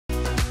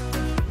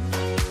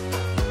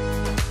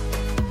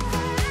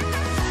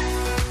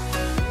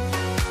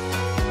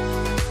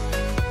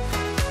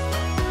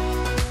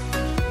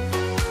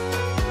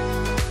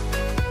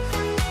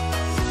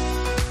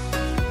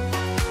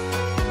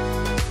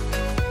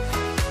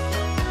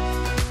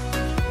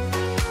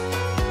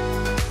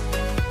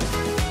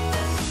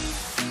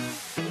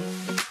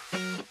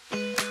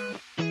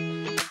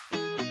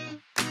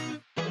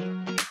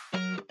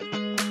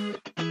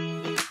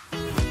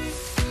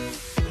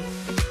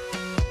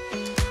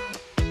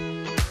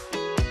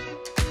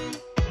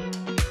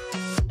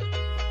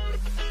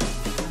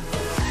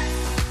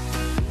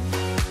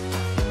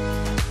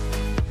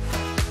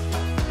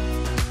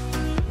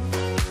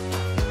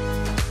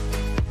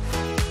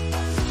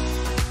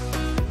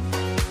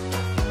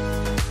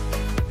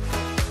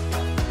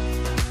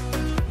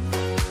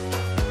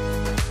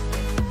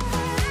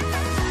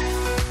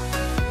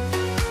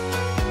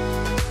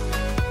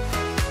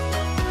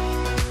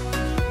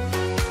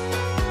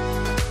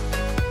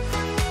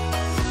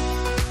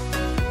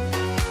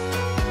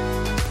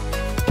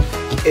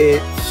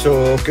It's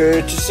so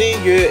good to see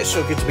you. It's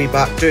so good to be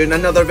back doing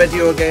another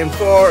video again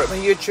for my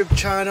YouTube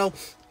channel.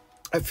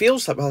 It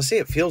feels like, well, I say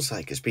it feels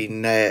like it's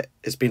been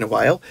a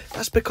while.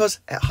 That's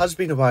because it has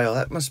been a while.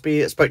 It must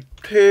be, it's about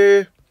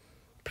pretty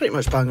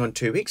much bang on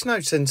 2 weeks now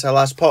since I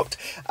last popped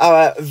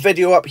a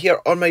video up here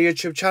on my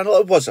YouTube channel.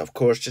 It was, of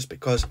course, just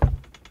because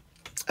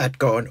I'd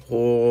gone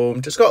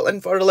home to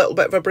Scotland for a little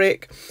bit of a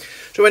break.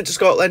 So I went to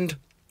Scotland,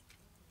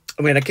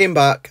 and when I came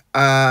back,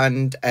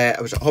 and I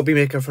was at Hobby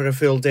Maker for a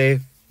full day.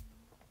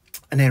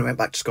 And then went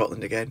back to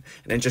Scotland again.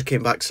 And then just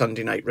came back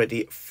Sunday night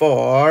ready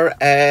for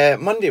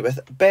Monday with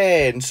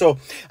Ben. So,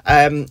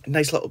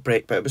 nice little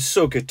break. But it was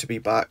so good to be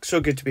back. So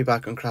good to be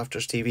back on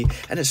Crafters TV.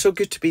 And it's so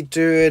good to be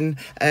doing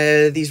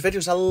these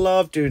videos. I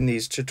love doing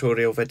these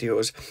tutorial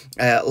videos.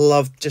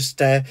 Love just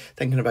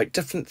thinking about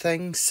different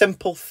things.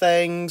 Simple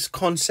things.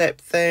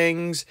 Concept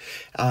things.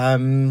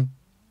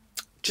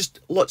 Just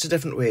lots of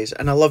different ways.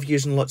 And I love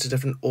using lots of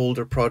different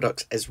older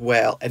products as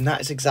well. And that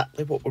is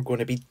exactly what we're going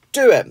to be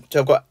doing. So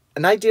I've got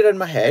an idea in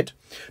my head,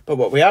 but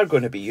what we are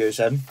going to be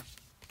using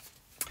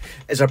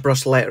is our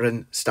brush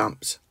lettering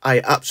stamps. I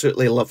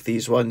absolutely love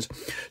these ones.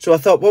 So I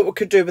thought what we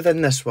could do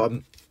within this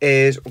one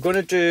is we're going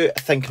to do a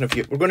thinking of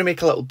you. We're going to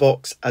make a little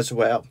box as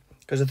well,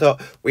 because I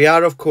thought we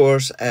are, of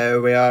course,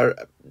 we are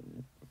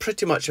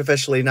pretty much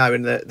officially now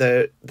in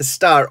the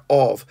start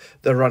of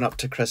the run up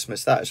to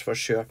Christmas, that is for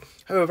sure.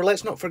 However,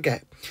 let's not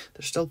forget,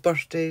 there's still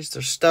birthdays,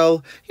 there's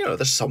still, you know,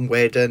 there's some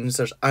weddings,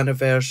 there's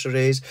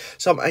anniversaries.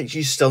 Sometimes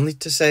you still need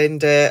to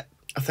send a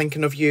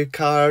thinking of you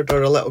card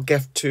or a little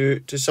gift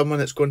to someone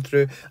that's going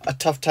through a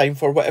tough time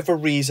for whatever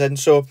reason.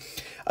 So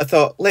I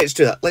thought, let's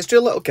do that. Let's do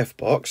a little gift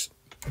box.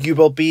 You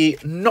will be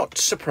not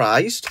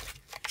surprised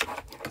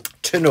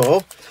to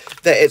know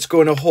that it's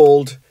going to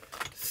hold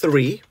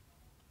 3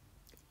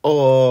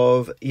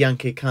 of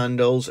Yankee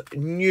Candle's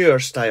newer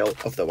style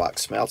of the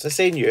wax melts. I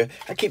say new,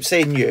 I keep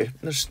saying new.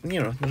 There's, you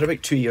know, they're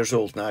about 2 years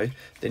old now,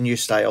 the new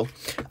style.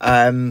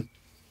 But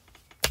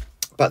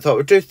I thought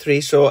we'd do 3,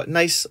 so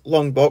nice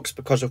long box,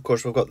 because of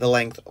course we've got the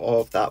length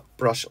of that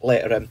brush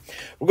lettering.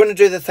 We're going to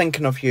do the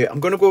thinking of you. I'm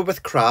going to go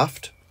with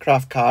craft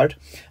card,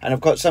 and I've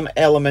got some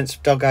elements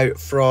dug out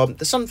from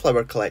the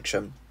Sunflower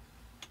collection.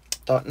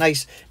 Thought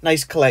nice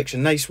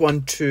collection, nice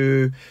one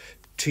to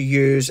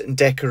use and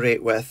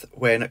decorate with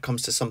when it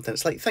comes to something.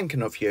 It's like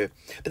thinking of you.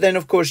 But then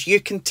of course you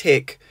can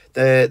take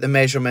the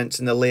measurements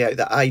and the layout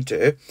that I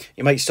do.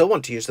 You might still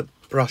want to use the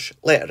brush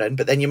lettering,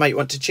 but then you might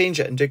want to change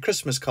it and do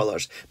Christmas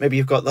colours. Maybe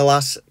you've got the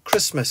last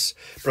Christmas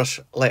brush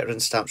lettering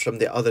stamps from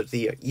the other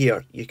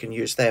year. You can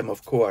use them,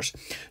 of course.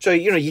 So,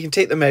 you know, you can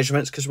take the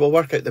measurements, because we'll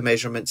work out the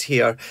measurements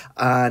here.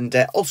 And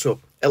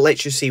also, it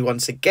lets you see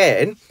once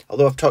again,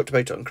 although I've talked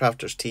about it on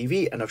Crafters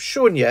TV and I've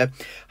shown you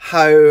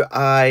how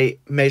I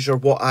measure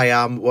what I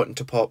am wanting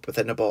to pop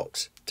within a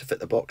box to fit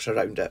the box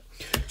around it.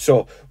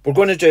 So we're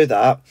going to do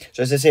that.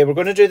 So as I say, we're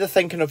going to do the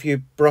thinking of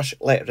you brush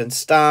lettering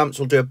stamps.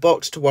 We'll do a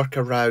box to work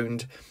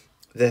around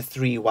the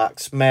 3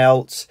 wax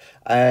melts.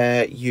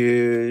 Probably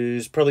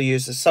use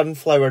the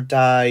sunflower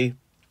dye,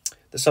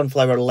 the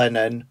sunflower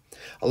linen.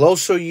 I'll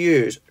also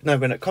use, now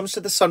when it comes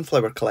to the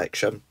sunflower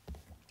collection,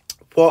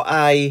 what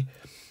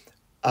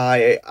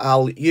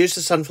I'll use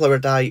the sunflower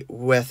dye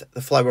with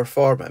the flower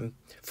foam,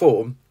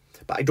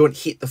 but I don't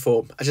heat the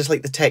foam. I just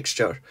like the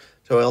texture.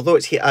 So although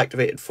it's heat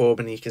activated foam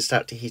and you can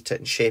start to heat it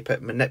and shape it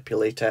and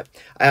manipulate it,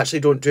 I actually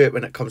don't do it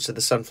when it comes to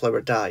the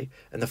sunflower dye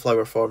and the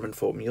flower forming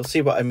foam. You'll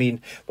see what I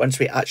mean once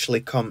we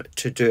actually come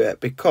to do it,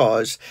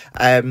 because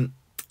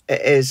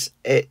it's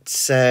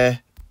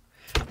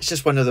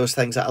just one of those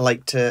things that I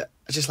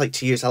just like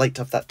to use. I like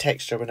to have that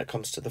texture when it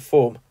comes to the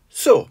foam.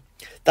 So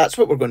that's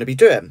what we're going to be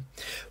doing.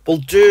 We'll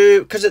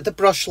do, because it's the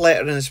brush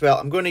lettering as well,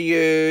 I'm going to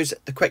use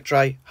the quick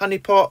dry honey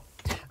pot,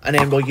 and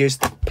then we'll use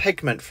the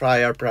pigment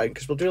fryer brown,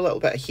 because we'll do a little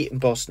bit of heat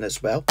embossing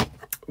as well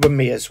with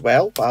me as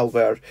well while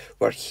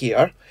we're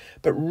here.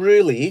 But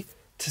really,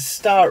 to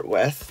start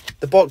with,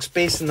 the box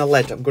base and the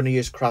lid, I'm going to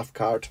use craft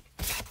card,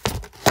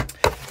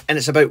 and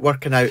it's about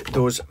working out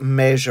those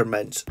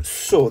measurements.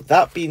 So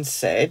that being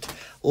said,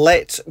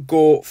 let's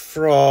go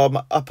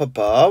from up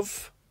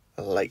above,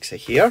 like so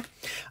here,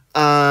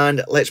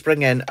 and let's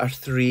bring in our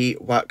 3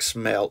 wax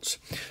melts.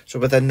 So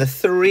within the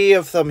 3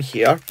 of them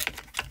here,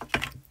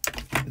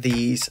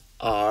 these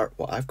are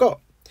what I've got.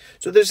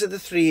 So those are the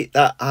 3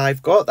 that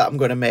I've got that I'm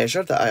going to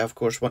measure, that I of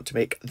course want to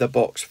make the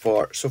box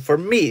for. So for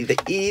me, the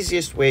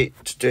easiest way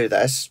to do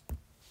this,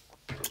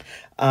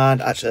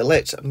 and actually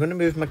I'm going to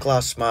move my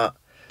glass mat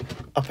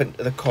up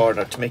into the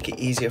corner to make it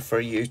easier for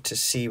you to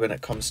see when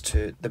it comes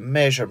to the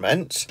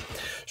measurements.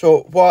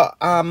 So what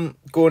I'm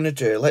going to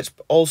do, let's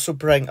also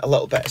bring a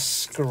little bit of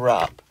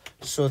scrap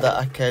so that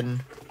I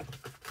can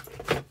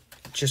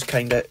just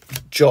kind of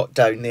jot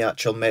down the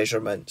actual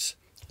measurements.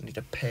 I need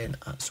a pen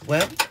as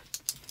well.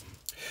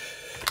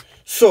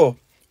 So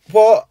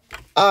what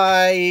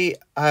I'll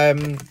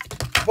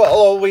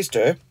always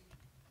do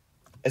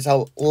is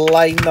I'll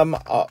line them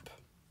up.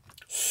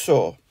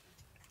 So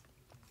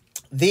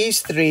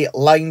these 3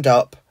 lined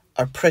up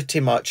are pretty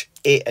much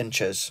 8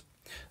 inches.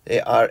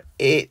 They are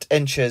 8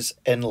 inches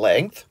in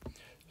length.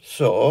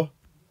 So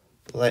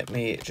let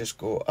me just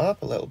go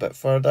up a little bit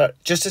further.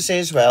 Just to say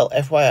as well,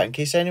 FYI, in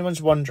case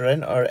anyone's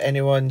wondering or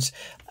anyone's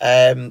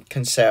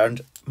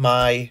concerned,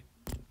 my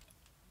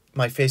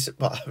face,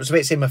 well, I was about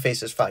to say my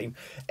face is fine.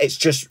 It's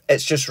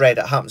just red.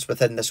 It happens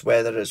within this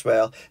weather as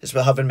well. As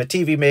well, having my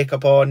TV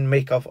makeup on,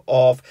 makeup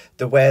off,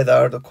 the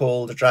weather, the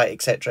cold, the dry,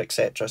 etc,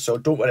 etc. So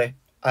don't worry,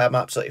 I am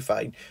absolutely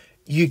fine.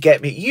 You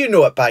get me. You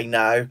know it by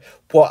now.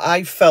 What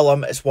I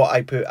film is what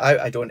I put out.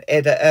 I don't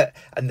edit it.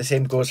 And the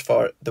same goes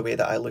for the way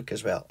that I look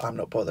as well. I'm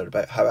not bothered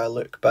about how I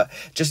look. But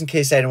just in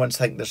case anyone's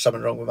thinking there's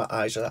something wrong with my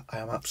eyes, I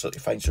am absolutely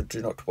fine. So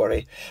do not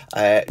worry.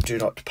 Do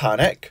not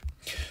panic.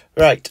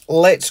 Right,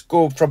 let's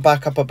go from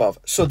back up above.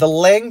 So the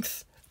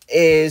length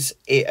is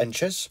 8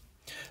 inches.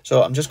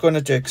 So I'm just going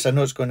to do, because I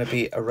know it's going to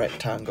be a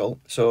rectangle.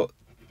 So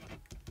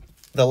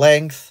the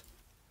length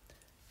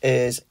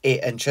is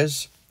 8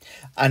 inches.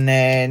 And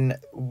then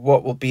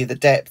what will be the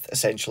depth,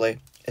 essentially,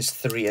 is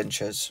 3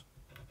 inches.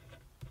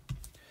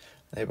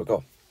 There we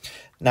go.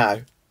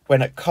 Now,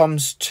 when it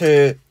comes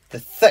to the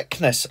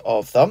thickness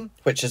of them,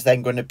 which is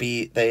then going to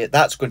be,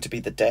 that's going to be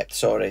the depth,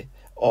 sorry,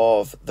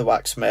 of the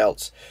wax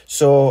melts.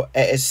 So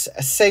it is,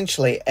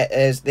 essentially,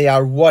 they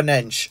are 1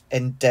 inch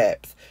in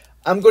depth.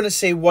 I'm going to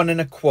say 1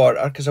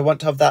 1/4, because I want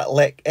to have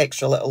that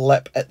extra little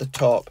lip at the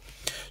top.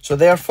 So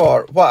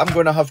therefore, what I'm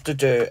going to have to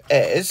do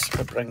is,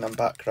 I'll bring them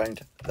back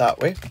round that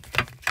way.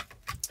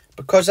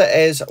 Because it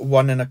is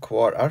 1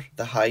 1/4,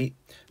 the height.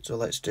 So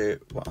let's do,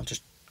 well, I'll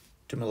just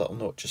do my little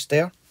note just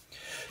there.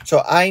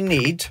 So I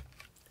need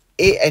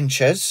 8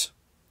 inches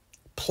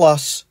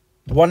plus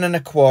 1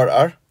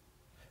 1/4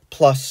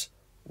 plus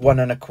 1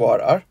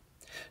 1/4.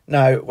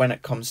 Now, when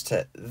it comes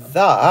to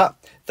that,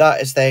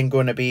 that is then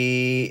going to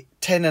be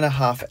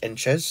 10.5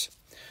 inches.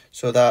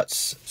 So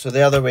that's, so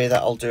the other way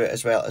that I'll do it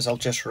as well is I'll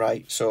just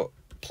write, so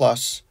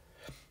plus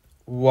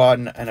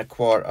 1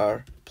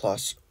 1/4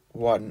 plus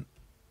 1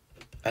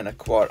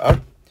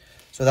 1/4.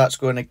 So that's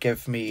going to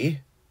give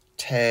me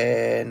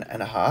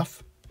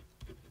 10.5.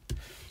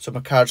 So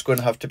my card's going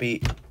to have to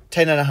be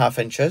 10.5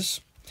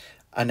 inches.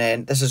 And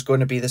then this is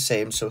going to be the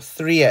same. So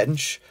 3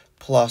 inch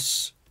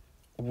plus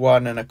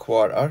 1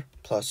 1/4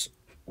 plus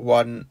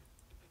 1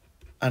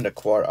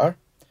 1/4.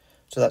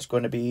 So that's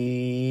going to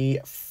be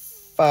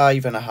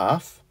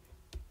 5.5.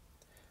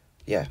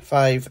 Yeah,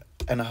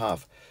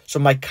 5.5. So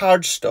my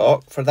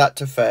cardstock, for that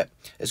to fit,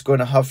 is going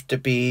to have to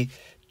be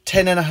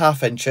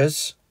 10.5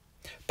 inches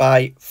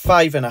by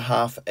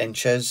 5.5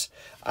 inches,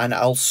 and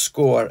I'll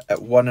score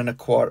at 1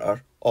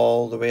 1/4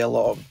 all the way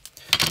along.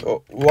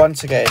 So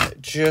once again,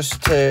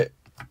 just to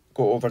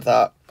go over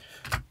that,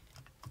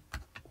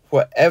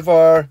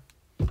 whatever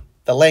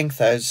the length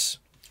is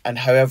and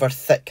however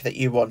thick that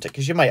you want it,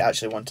 because you might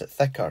actually want it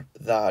thicker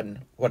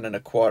than 1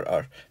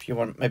 1/4 if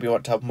you maybe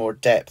want to have more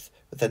depth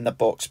within the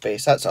box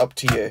base. That's up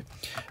to you,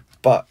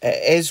 but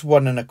it is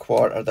 1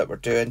 1/4 that we're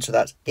doing. So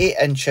that's 8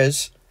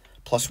 inches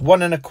plus 1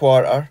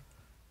 1/4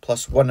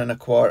 plus 1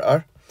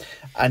 1/4,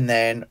 and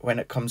then when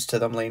it comes to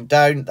them laying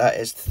down, that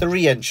is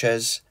 3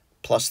 inches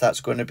plus,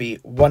 that's going to be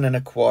 1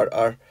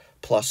 1/4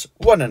 plus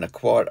 1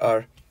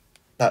 1/4.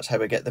 That's how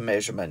we get the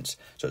measurements.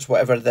 So it's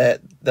whatever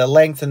the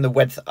length and the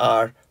width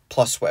are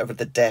plus whatever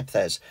the depth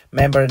is.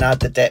 Remember, and add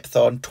the depth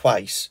on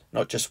twice,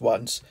 not just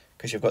once,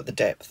 because you've got the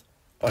depth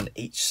on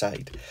each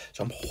side.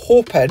 So I'm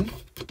hoping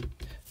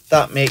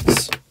that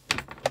makes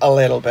a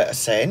little bit of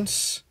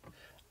sense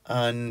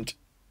and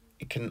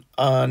you can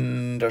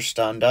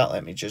understand that.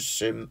 Let me just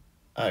zoom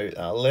out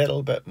a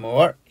little bit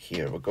more.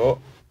 Here we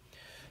go.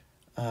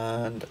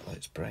 And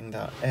let's bring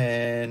that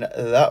in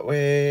that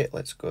way.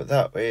 Let's go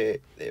that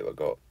way. There we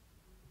go.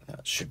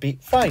 That should be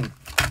fine.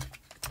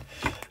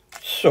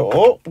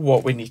 So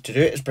what we need to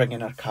do is bring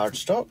in our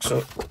cardstock.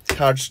 So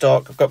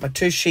cardstock, I've got my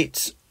 2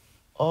 sheets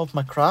of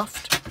my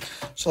craft.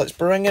 So let's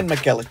bring in my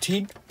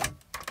guillotine.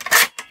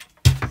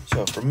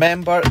 So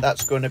remember,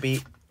 that's going to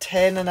be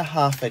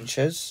 10.5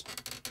 inches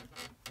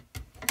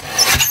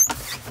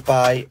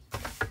by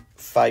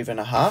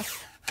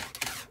 5.5.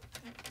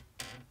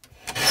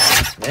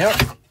 There.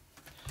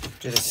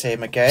 Do the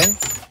same again.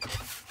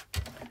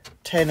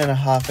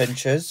 10.5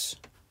 inches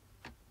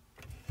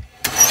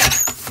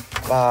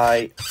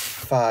by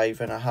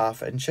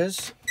 5.5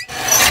 inches.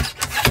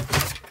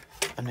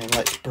 And then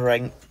let's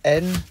bring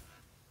in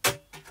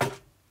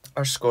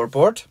our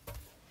scoreboard.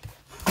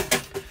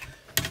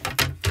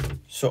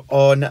 So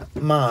on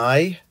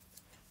my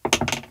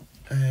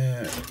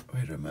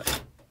wait a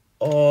minute,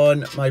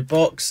 on my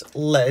box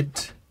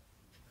lid,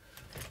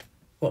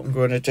 what I'm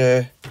going to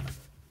do,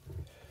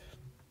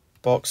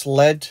 box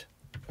lid,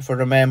 if I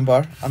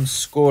remember, I'm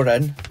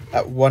scoring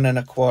at 1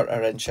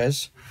 1/4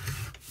 inches.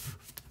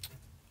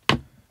 I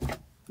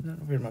don't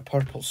know where my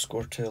purple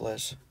score tool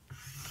is.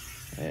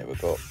 There we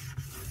go.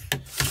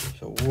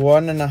 So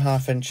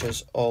 1.5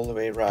 inches all the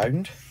way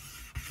round.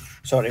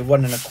 Sorry,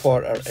 1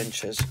 1/4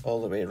 inches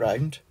all the way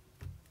round.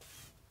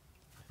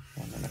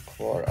 1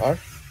 1/4.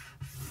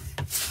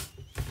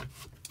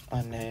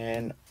 And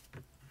then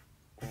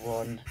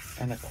 1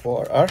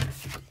 1/4.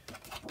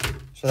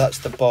 So that's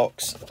the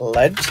box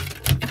lid.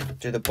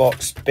 do the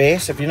box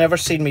base. If you've never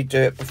seen me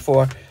do it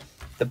before,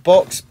 the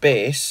box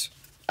base,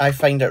 I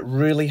find it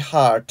really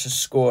hard to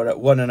score at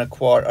 1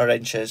 1/4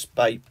 inches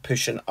by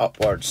pushing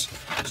upwards.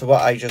 So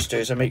what I just do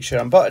is I make sure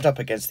I'm butted up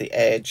against the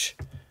edge,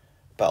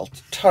 but I'll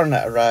turn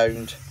it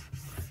around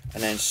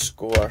and then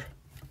score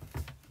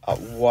at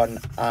 1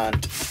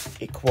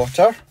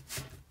 1/4.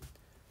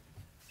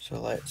 So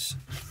let's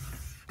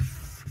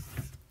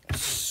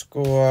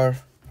score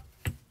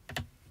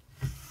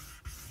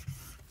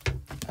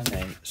and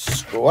then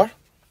score.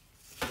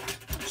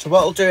 So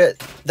what I'll do at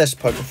this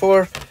point,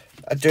 before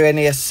I do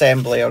any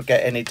assembly or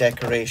get any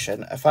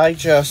decoration, if I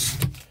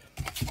just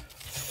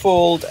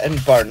fold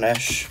and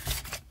burnish,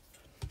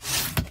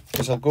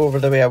 because I'll go over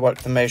the way I work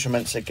the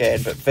measurements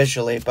again, but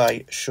visually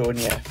by showing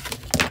you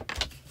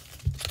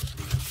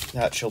the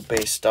actual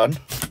base done.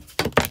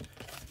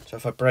 So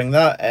if I bring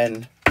that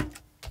in,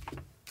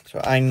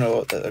 so I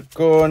know that they're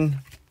going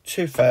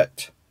to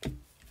fit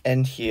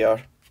in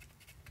here.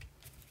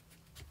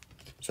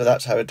 So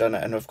that's how I've done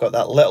it, and we've got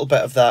that little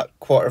bit of that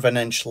 1/4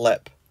 inch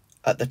lip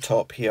at the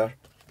top here.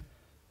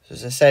 So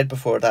as I said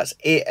before, that's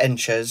 8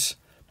 inches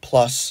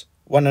plus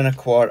 1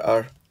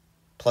 1/4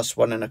 plus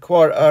 1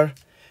 1/4,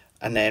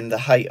 and then the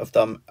height of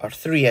them are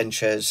 3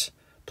 inches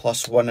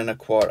plus 1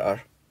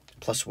 1/4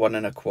 plus 1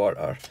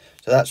 1/4.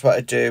 So that's what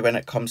I do when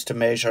it comes to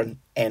measuring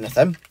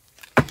anything.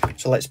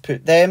 So let's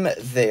put them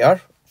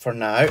there for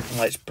now, and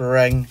let's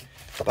bring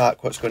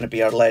back what's going to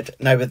be our lid.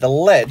 Now with the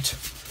lid,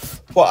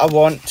 what I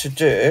want to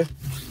do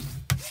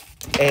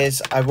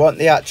is I want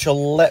the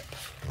actual lip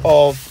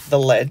of the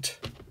lid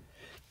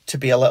to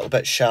be a little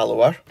bit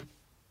shallower.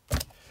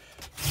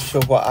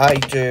 So what I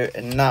do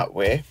in that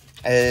way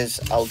is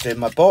I'll do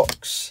my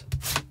box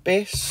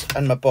base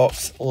and my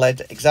box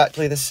lid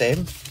exactly the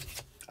same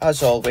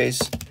as always,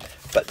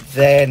 but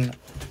then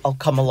I'll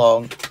come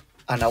along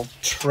and I'll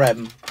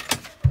trim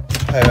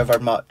however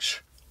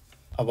much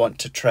I want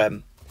to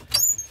trim.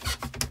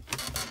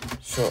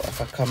 So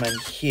if I come in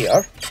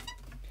here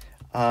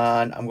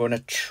and I'm going to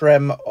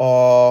trim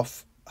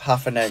off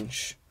 1/2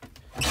 inch.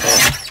 So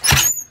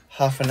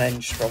 1/2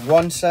 inch from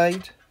one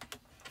side,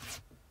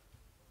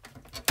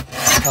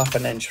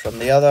 1/2 inch from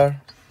the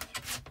other,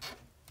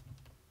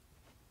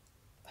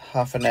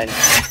 1/2 inch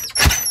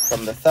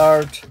from the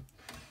third,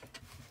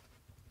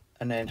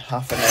 and then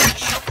 1/2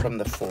 inch from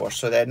the fourth.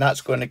 So then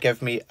that's going to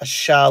give me a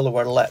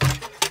shallower lip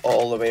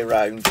all the way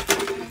around,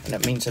 and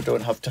it means I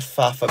don't have to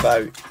faff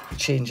about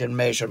changing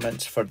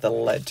measurements for the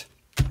lid.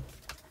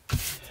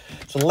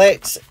 So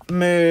let's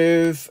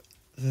move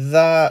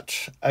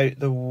that out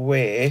the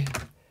way.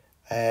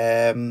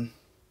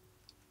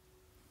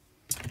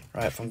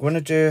 Right, if I'm going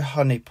to do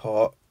honey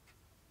pot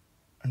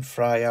and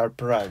fry our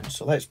brown,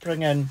 so let's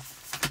bring in,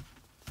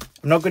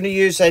 I'm not going to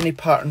use any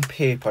pattern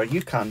paper,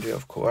 you can do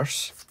of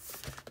course,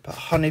 but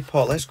honey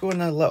pot, let's go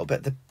in a little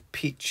bit the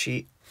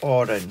peachy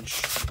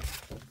orange,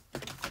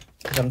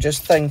 because I'm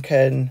just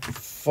thinking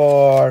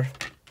for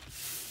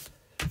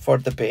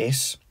the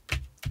base,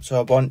 so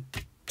I want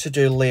to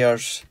do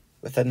layers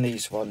within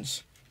these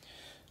ones.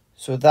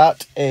 So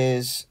that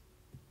is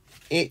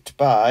 8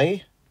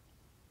 by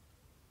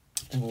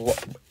 1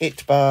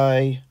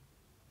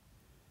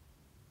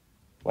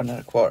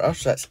 1/4,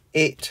 so that's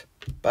 8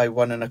 by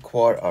 1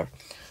 1/4.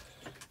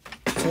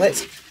 So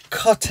let's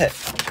cut it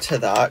to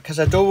that, because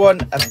I don't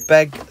want a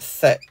big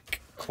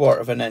thick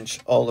 1/4 inch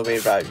all the way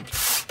around.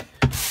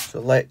 So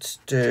let's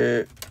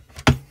do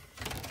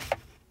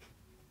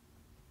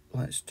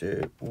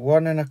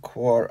 1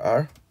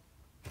 1/4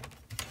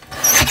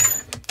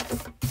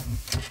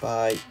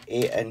 by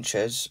 8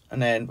 inches,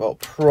 and then what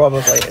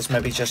probably is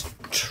maybe just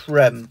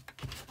trim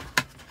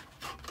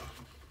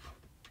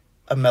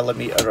a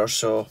millimetre or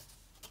so.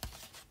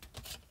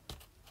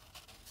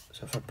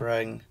 So if I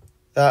bring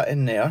that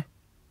in there,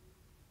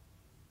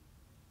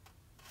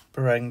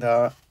 bring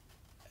that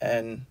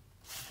in,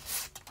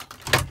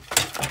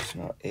 that's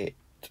not 8,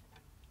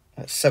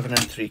 that's 7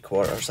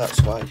 3/4,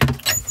 that's why.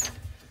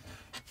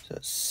 So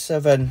it's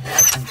 7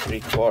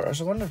 3/4.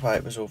 I wonder why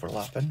it was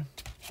overlapping.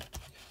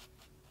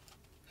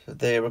 So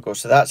there we go.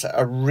 So that's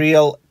a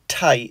real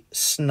tight,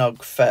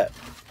 snug fit.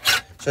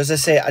 So as I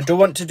say, I don't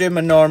want to do my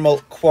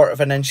normal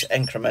 1/4 inch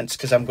increments,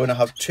 because I'm going to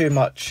have too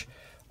much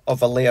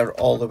of a layer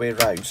all the way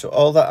around. So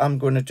all that I'm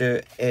going to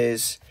do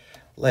is,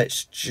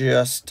 let's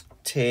just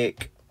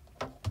take,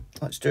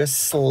 let's do a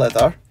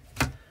slither.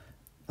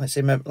 Let's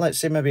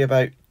say maybe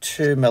about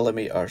 2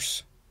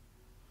 millimeters.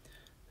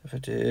 If I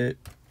do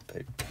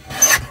about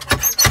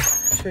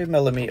 2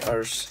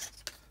 millimeters,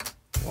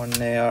 one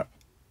there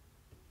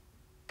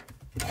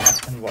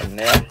and one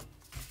there,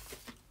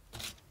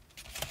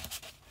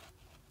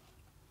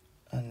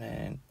 and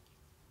then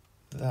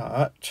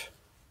that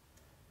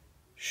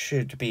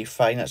should be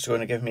fine. That's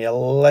going to give me a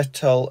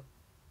little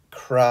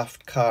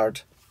craft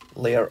card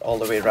layer all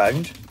the way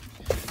around.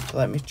 So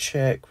let me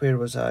check, where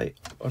was I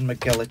on my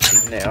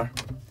guillotine there,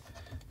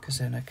 because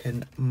then I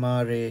can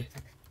marry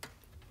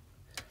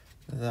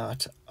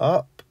that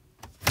up.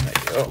 There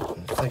you go.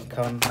 I think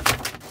I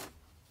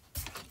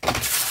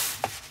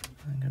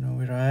know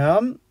where I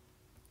am.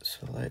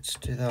 So let's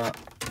do that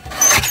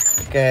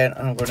again,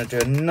 and I'm going to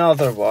do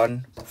another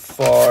one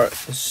for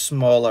the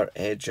smaller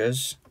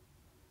edges.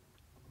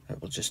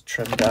 It will just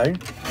trim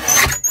down.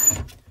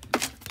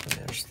 So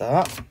there's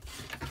that.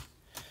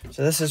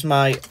 So this is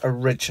my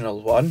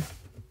original one.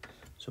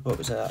 So what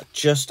was that?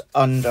 Just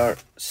under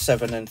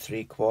 7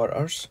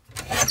 3/4.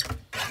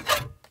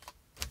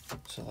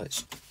 So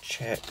let's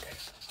check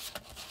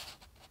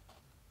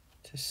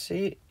to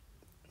see.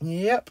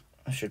 Yep,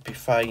 I should be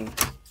fine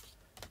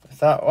with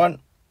that one.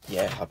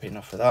 Yeah, happy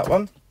enough with that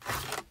one.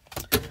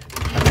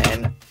 And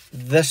then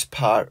this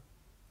part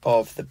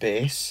of the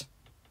base,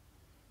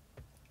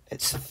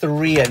 it's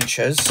 3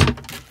 inches.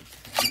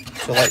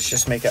 So let's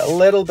just make it a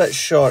little bit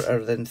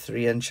shorter than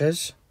 3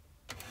 inches.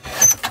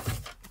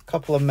 A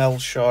couple of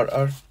mils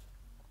shorter.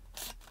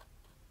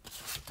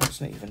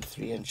 That's not even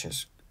 3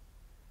 inches.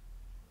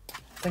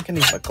 I think I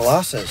need my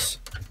glasses.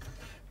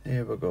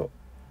 There we go.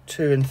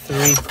 2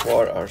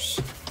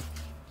 3/4.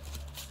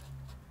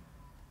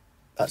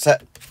 That's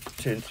it.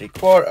 2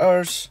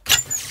 3/4.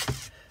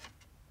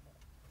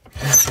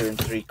 And 2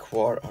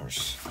 3/4.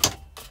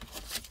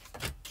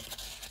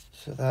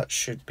 So that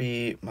should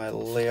be my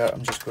layer.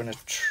 I'm just going to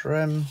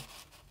trim.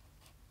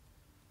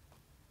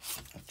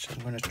 Actually,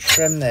 I'm going to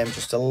trim them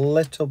just a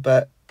little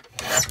bit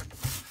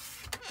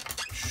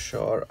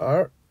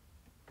shorter.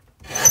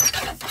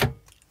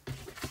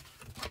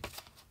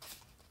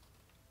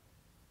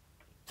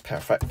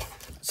 Perfect.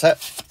 That's it.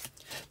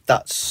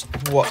 That's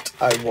what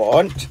I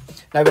want.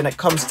 Now when it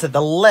comes to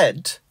the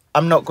lid,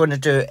 I'm not going to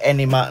do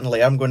any matte and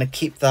layer. I'm going to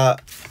keep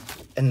that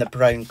in the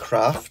brown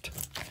craft.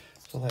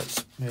 So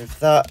let's move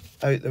that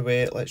out the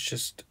way. Let's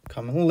just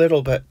come a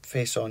little bit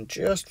face on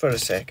just for a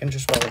second,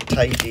 just while I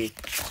tidy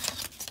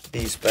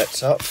these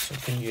bits up. So I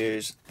can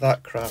use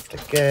that craft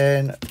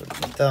again. I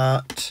don't need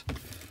that.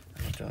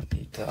 I don't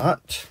need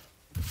that.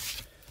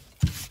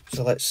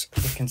 So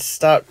we can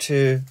start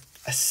to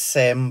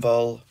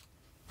assemble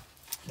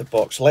the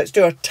box. So let's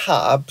do our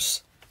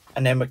tabs,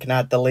 and then we can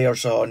add the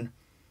layers on,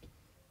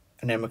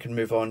 and then we can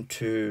move on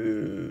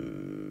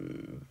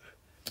to,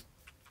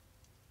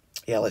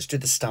 yeah, let's do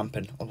the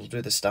stamping. We'll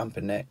do the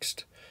stamping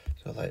next.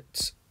 So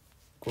let's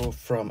go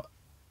from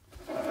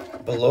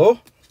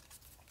below.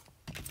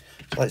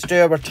 So let's do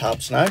our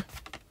tabs now.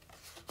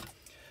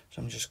 So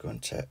I'm just going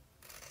to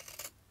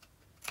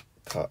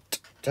cut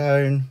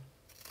down,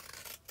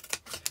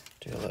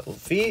 do a little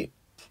V.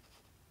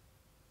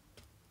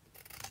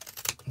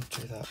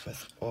 Do that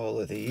with all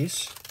of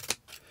these.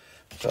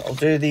 So I'll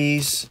do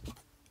these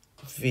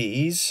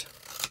V's,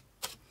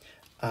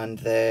 and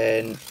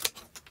then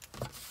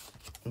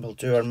we'll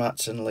do our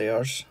mats and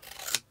layers.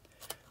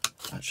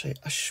 Actually,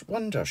 I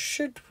wonder,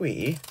 should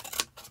we?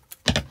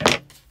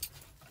 I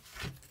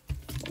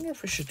wonder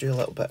if we should do a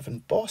little bit of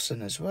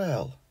embossing as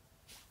well.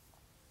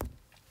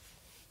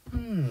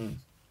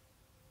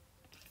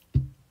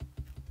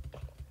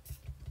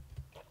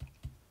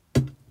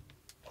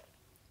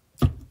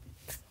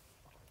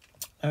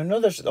 I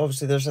know there's a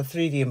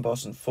 3D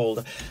embossing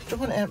folder. Do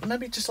you want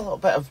maybe just a little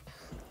bit of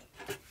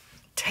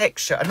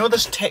texture? I know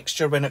there's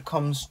texture when it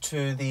comes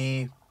to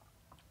the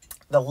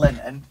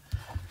linen.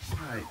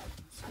 Right,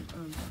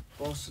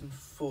 embossing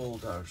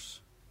folders.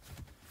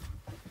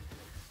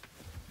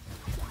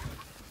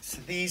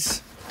 So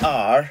these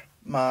are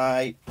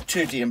my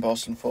 2D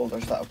embossing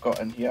folders that I've got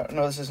in here. I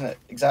know this isn't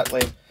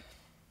exactly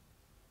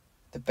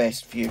the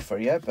best view for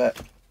you, but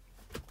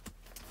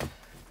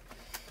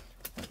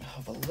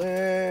have a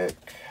look.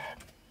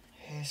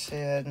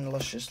 Hessian,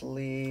 luscious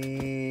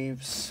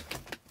leaves.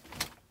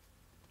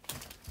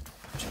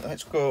 So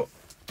let's go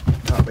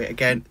that way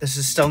again. This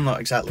is still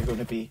not exactly going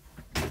to be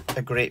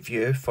a great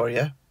view for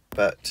you,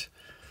 but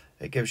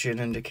it gives you an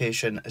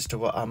indication as to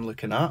what I'm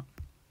looking at.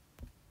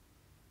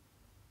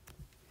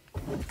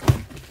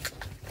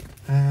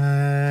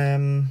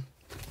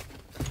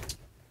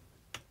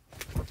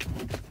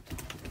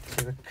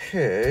 So we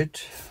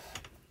could.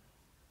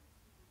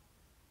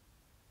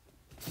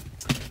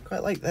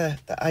 Quite like the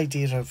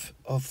idea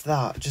of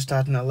that, just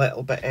adding a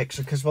little bit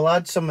extra, because we'll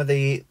add some of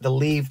the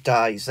leaf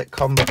dyes that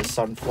come with the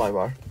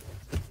sunflower.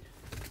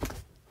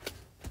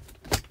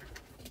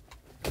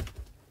 So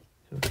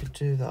we could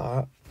do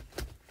that.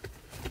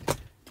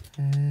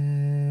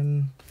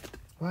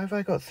 Why have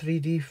I got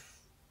 3D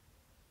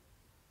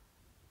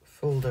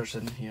folders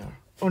in here?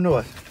 Oh no,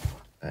 it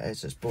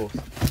is, it's both.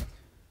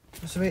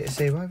 What's the way to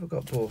say, why have I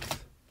got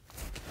both?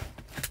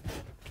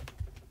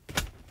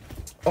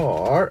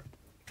 Or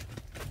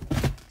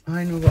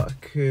I know what I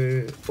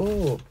could.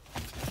 Oh,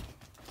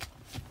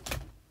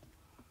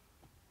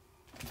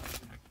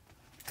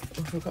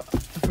 I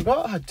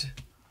forgot I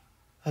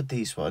had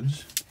these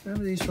ones.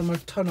 Remember these from our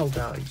tunnel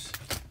dyes?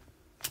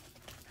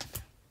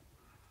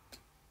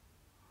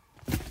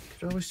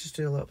 Could always just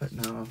do a little bit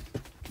now.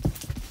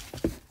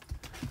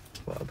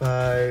 What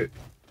about?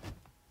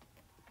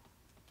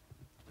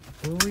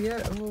 Oh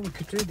yeah. Oh, we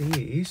could do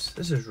these.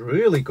 This is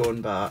really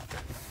going back.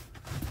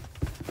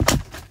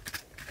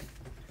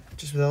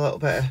 Just with a little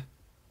bit of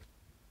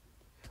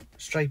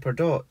stripe or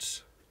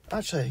dots.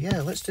 Actually,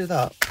 yeah, let's do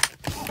that.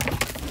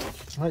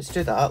 let's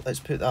do that. Let's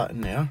put that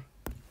in there.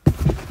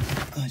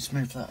 Let's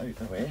move that out of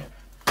the way.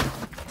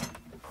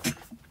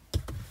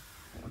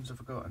 What ones have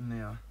I got in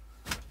there?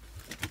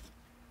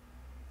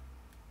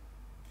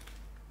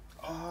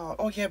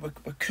 Oh yeah, we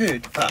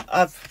could, but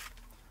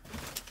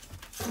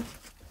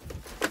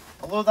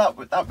although that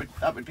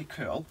would be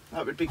cool.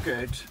 That would be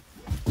good.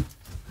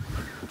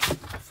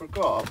 I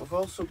forgot. We've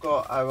also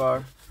got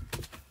our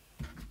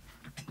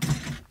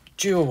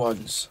duo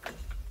ones.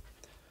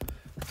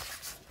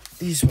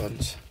 These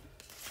ones.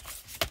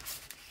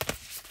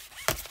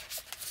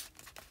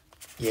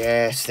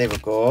 Yes, there we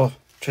go.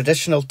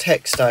 Traditional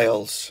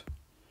textiles.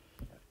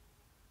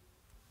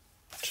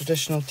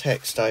 Traditional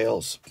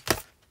textiles.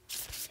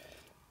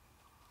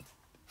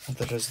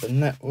 There is the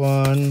knit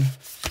one.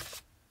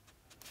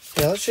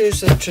 Yeah, let's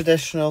use the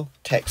traditional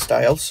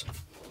textiles.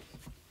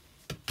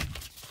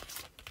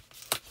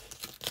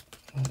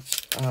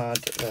 Let's add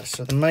this.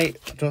 So they might,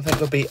 I don't think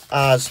they'll be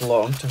as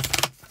long to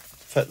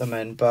fit them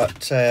in,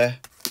 but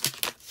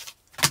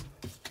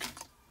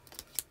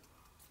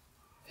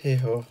hey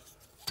ho.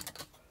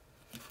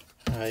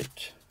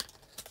 Right.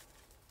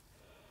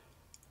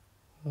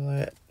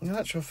 Well, in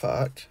actual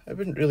fact, it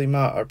wouldn't really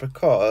matter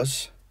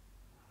because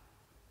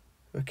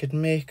we could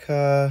make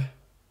a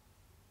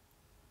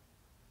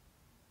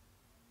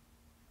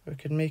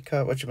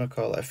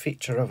whatchamacallit, a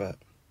feature of it.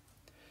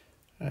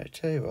 Right,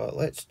 tell you what,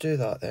 let's do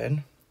that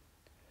then.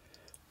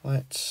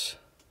 I'm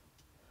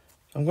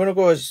going to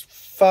go as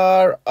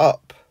far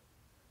up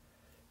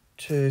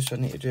to, so I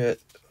need to do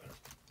it,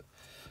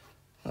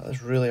 that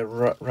is really a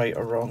right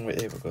or wrong way,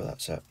 there we go,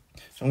 that's it.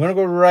 So I'm going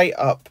to go right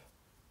up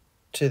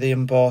to the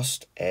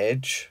embossed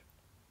edge.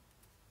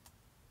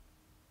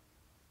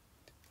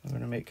 I'm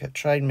going to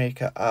try and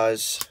make it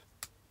as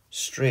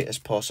straight as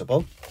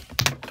possible.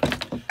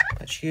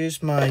 Let's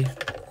use my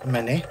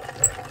mini.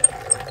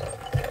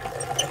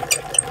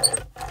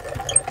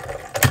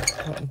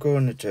 What I'm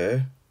going to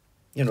do,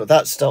 you know,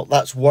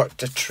 that's work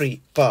to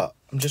treat, but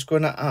I'm just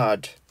going to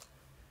add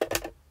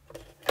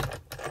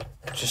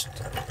just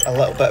a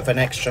little bit of an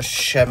extra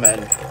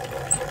shimmin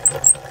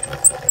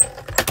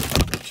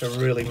to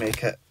really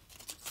make it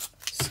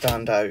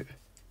stand out.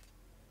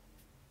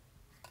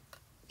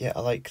 Yeah, I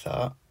like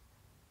that.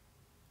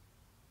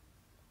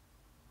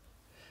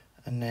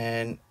 And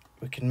then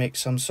we can make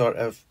some sort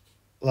of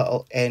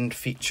little end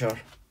feature,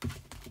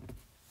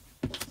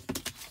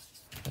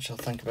 which I'll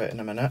think about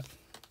in a minute.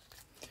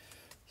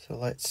 So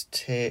let's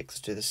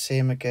do the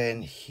same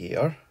again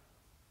here.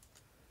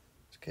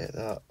 Let's get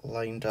that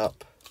lined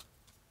up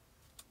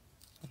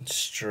and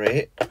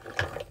straight.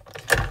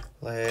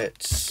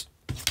 Let's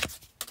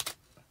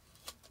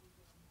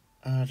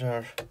add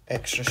our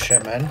extra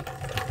shim in.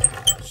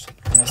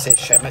 When I say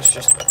shim, it's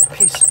just a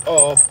piece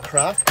of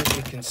craft, as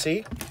you can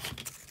see.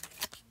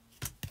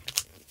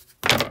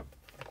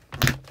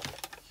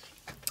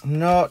 I'm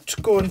not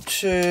going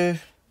to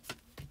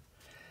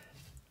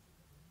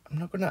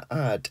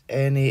add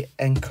any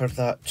ink or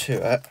that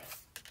to it.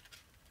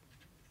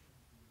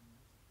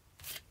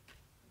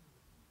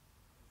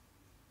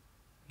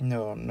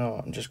 No, I'm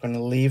not. I'm just going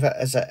to leave it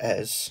as it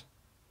is.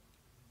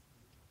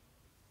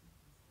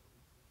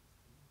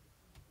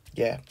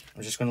 Yeah,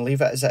 I'm just going to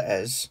leave it as it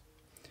is.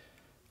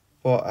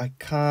 What I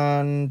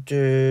can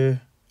do...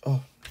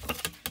 Oh, I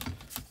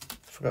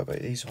forgot about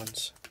these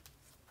ones.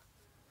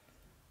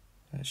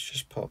 Let's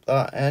just pop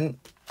that in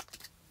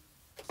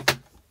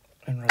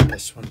and run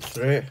this one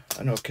through.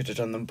 I know I could have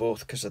done them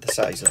both because of the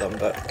size of them,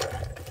 but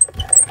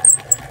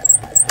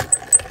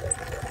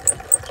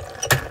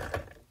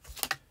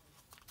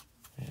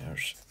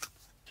there's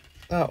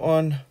that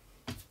one,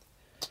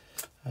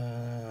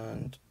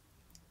 and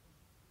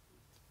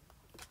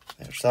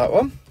there's that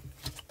one.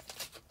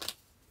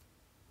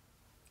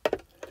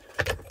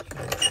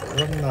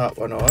 Run that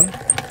one on.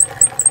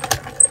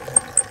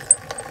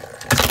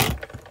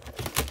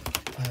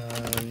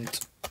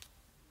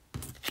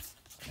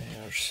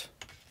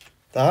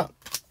 That.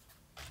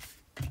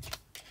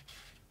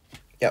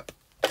 Yep.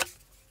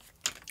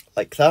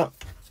 Like that.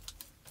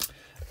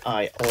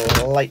 I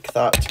like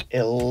that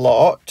a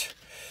lot.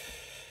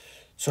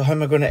 So how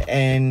am I going to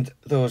end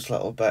those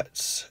little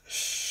bits?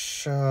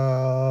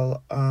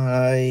 Shall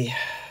I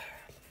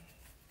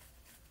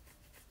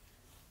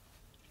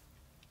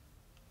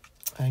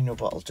know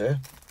what I'll do.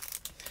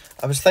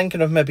 I was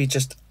thinking of maybe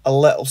just a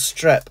little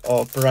strip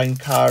of brown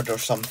card or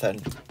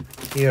something.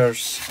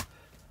 Here's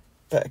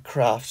bit of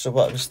craft. So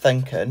what I was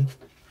thinking,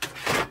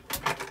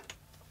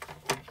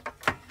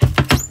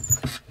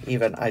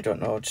 even I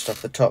don't know, just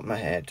off the top of my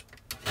head,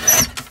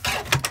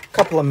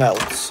 couple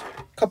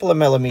of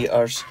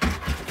millimeters,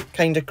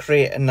 kind of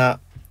creating that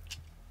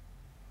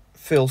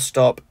full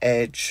stop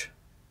edge.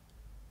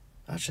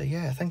 Actually,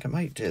 yeah, I think I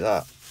might do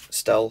that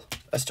still,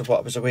 as to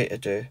what was a way to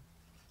do.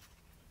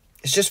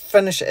 It's just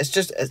finish it.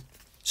 It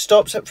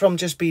stops it from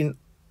just being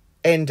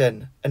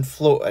ending and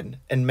floating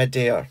in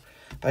midair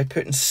by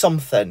putting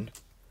something.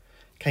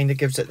 Kind of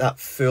gives it that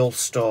full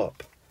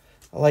stop.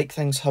 I like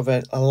things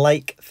having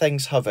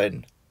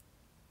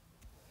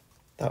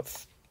that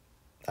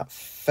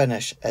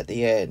finish at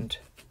the end.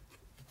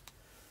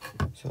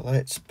 So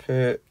let's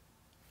put,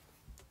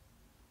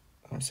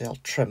 obviously I'll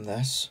trim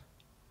this.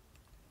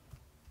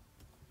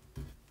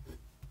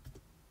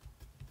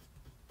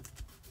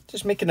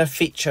 Just making a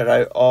feature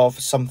out of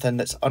something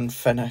that's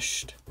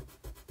unfinished.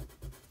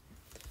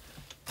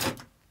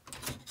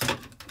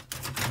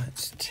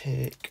 Let's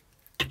take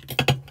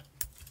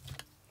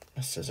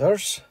my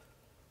scissors.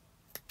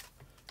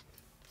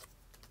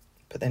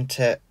 But then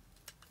to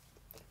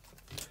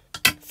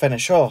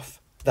finish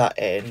off that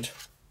end,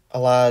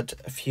 I'll add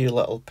a few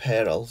little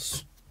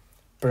pearls,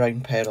 brown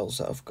pearls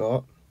that I've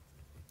got.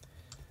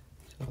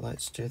 So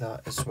let's do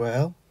that as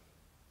well.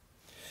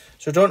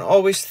 So don't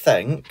always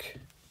think,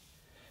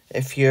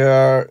 if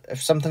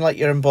something like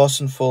your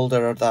embossing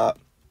folder or that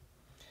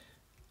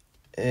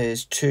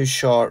is too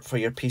short for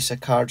your piece of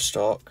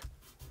cardstock,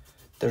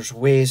 there's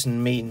ways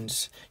and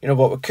means. You know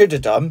what we could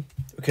have done?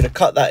 We could have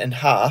cut that in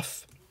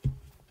half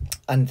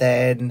and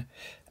then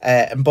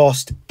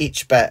embossed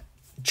each bit,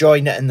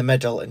 join it in the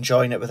middle and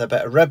join it with a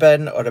bit of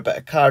ribbon or a bit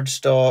of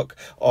cardstock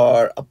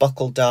or a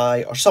buckle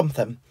die or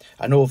something,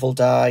 an oval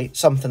die,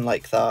 something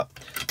like that.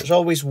 There's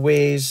always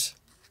ways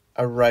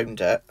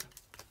around it.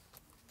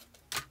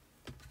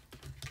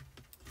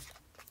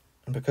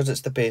 And because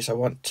it's the base, I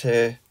want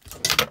to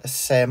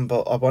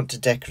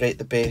decorate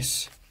the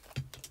base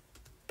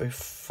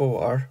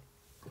before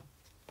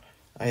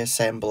I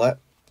assemble it.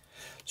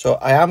 So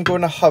I am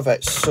going to have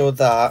it so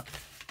that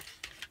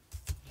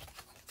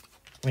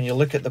when you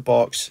look at the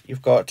box,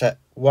 you've got it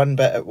one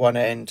bit at one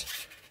end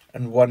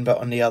and one bit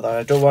on the other.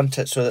 I don't want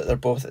it so that they're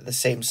both at the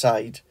same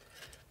side.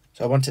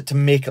 So I want it to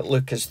make it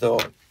look as though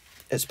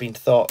it's been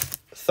thought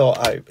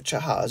out, which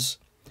it has.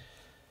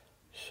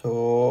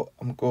 So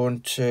I'm going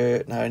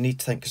to, now I need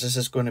to think, because this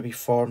is going to be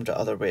formed the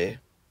other way.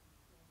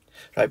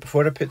 Right,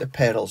 before I put the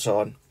pearls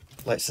on,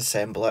 let's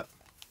assemble it.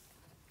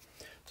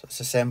 So let's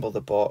assemble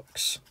the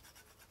box.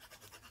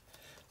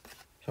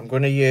 So I'm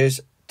going to use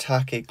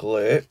tacky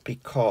glue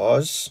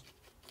because,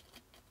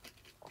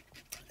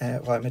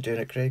 why am I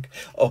doing it, Craig?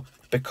 Oh,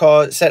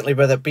 because certainly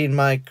with it being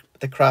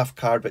the craft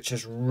card, which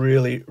is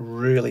really,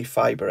 really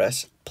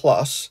fibrous,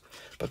 plus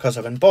because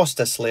I've embossed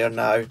this layer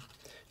now,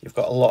 you've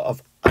got a lot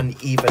of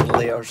uneven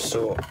layers.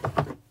 So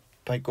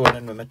by going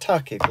in with my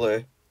tacky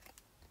glue,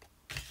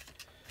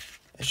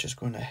 it's just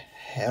going to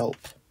help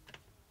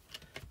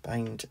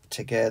bind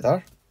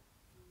together.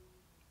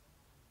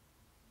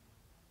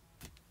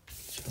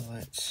 So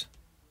let's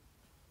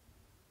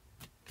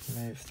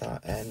move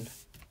that in and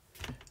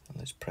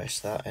let's press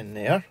that in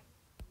there.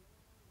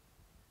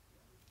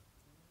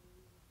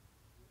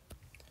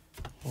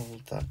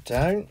 Hold that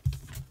down.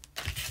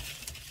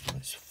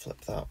 Let's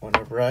flip that one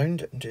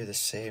around and do the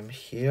same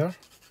here.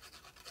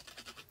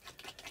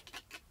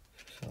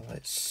 So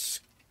let's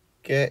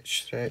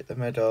sketch throughout the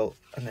middle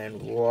and then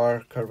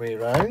work our way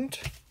around.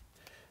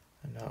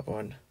 And that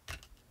one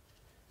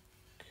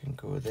can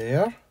go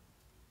there.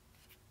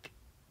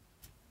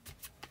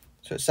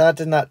 So it's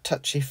adding that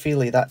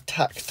touchy-feely, that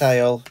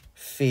tactile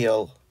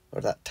feel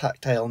or that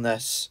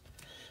tactileness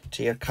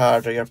to your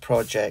card or your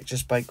project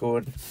just by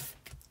going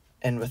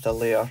in with a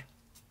layer.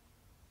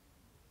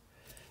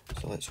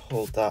 So let's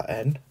hold that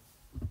in.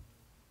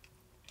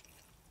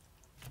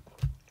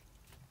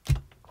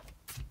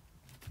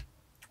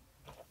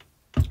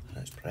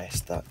 Let's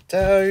press that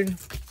down.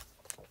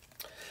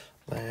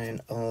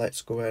 Then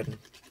let's go in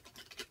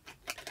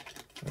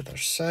with our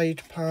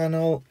side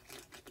panel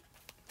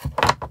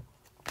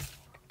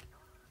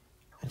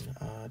and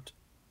add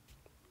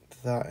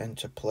that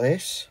into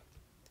place.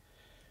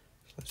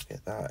 So let's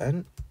get that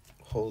in,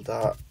 hold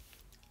that,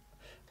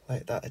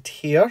 let that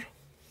adhere.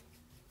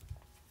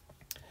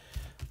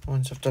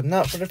 Once I've done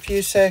that for a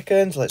few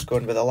seconds, let's go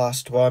in with the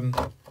last one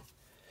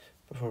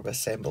before we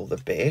assemble the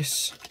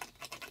base.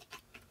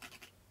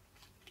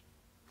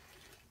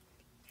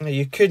 Now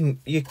you could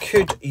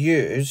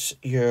use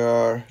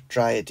your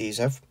dry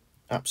adhesive,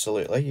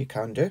 absolutely, you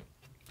can do,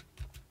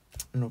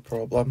 no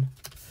problem.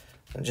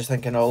 I'm just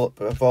thinking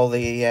of all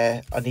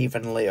the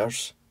uneven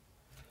layers.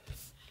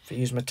 If I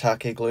use my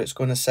tacky glue, it's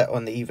going to sit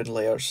on the even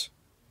layers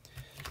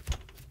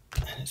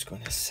and it's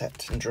going to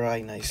sit and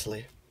dry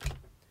nicely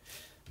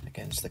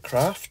against the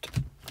craft.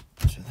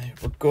 So there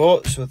we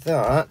go. So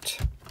that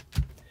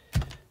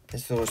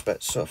is those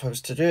bits. So if I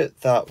was to do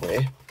it that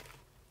way,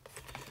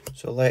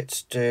 so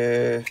let's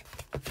do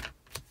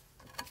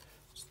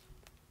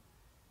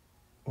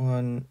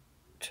 1,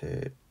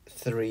 2,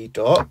 3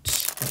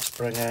 dots. Let's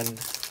bring in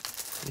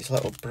these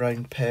little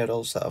brown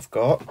pearls that I've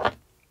got.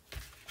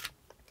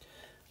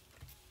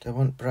 Do I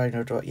want brown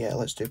or dot? Yeah,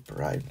 let's do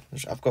brown.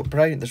 I've got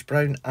brown, there's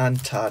brown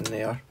and tan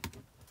there.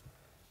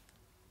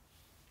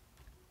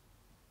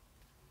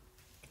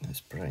 Let's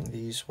bring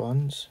these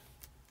ones.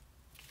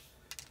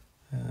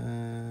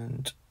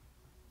 And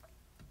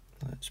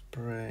let's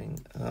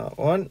bring that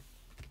one.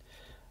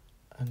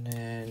 And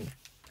then,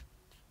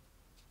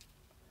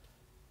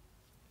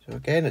 so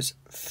again, it's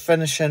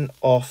finishing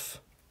off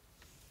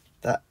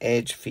that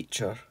edge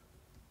feature,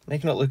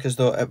 making it look as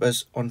though it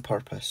was on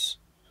purpose,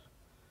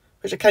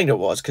 which it kind of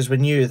was, because we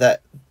knew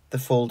that the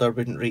folder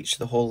wouldn't reach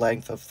the whole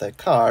length of the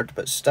card,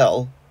 but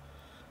still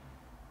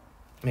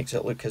makes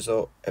it look as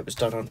though it was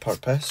done on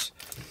purpose.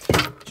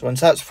 So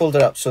once that's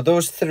folded up, so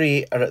those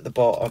three are at the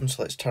bottom,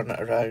 so let's turn it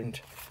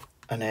around,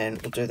 and then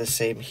we'll do the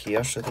same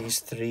here. So these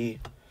three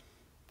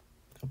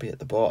will be at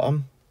the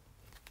bottom.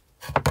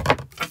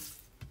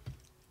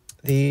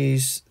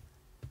 These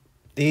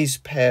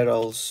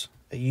pearls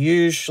I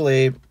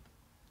usually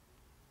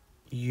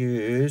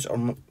use,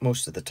 or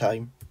most of the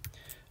time,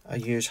 I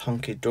use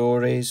Hunky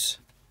Dory's,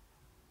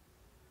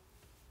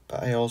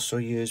 but I also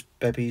use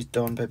Bibby's,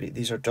 Dawn Bibby.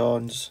 These are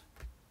Dawn's,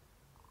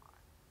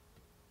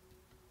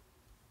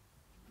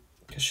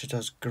 because she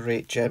does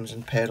great gems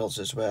and pearls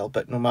as well.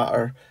 But no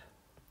matter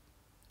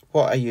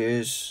what I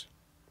use,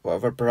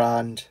 whatever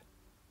brand,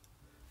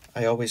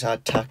 I always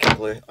add tacky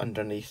glue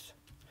underneath,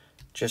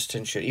 just to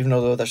ensure, even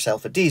though they're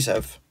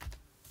self-adhesive,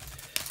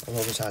 I'll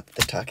always add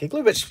the tacky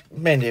glue, which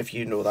many of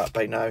you know that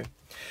by now.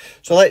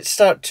 So let's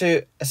start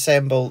to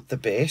assemble the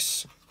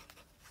base.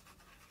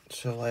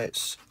 So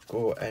let's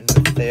go in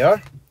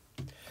there.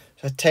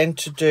 So I tend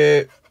to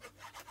do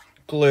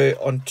glue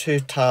on 2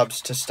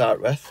 tabs to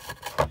start with.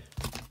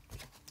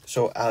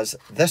 So as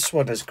this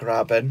one is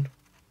grabbing,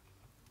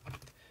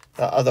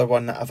 that other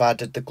one that I've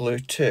added the glue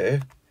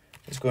to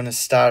is going to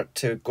start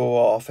to go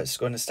off. It's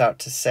going to start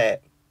to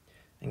set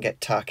and get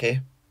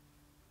tacky.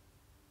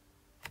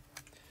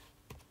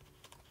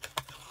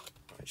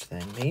 Which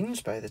then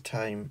means by the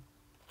time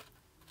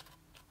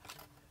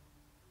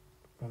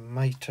we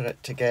miter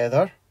it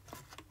together,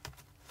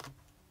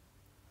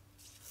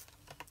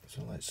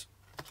 so let's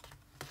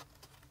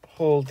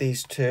hold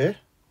these two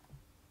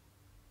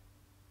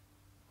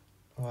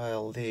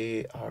while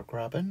they are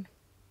grabbing,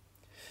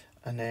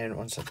 and then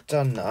once I've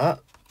done that,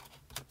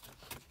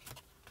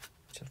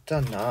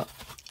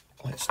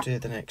 let's do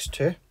the next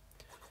two.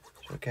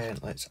 So again,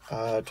 let's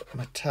add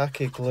my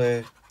tacky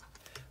glue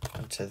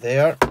onto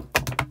there.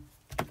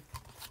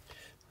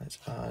 Let's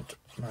add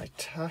my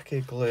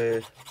tacky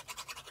glue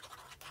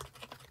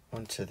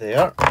onto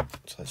there.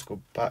 So let's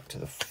go back to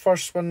the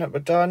first one that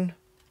we've done.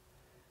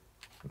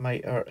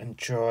 Miter and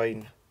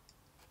join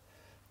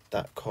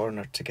that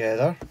corner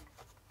together.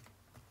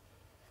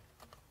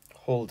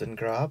 Hold and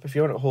grab. If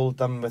you want to hold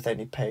them with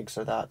any pegs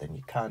or that, then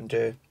you can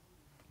do.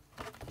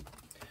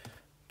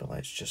 But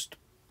let's just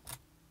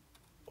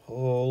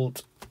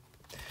hold.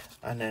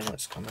 And then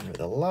let's come in with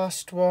the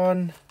last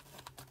one,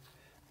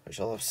 which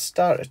will have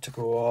started to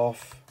go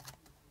off,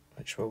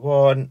 which we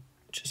want.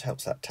 Just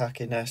helps that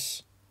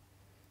tackiness.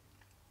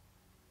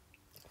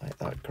 Like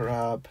that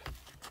grab.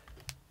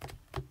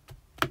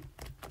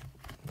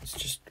 Let's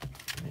just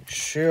make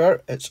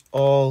sure it's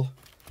all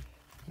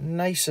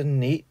nice and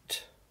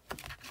neat.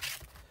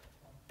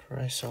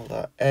 Press all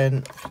that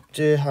in. If you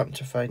do happen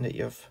to find that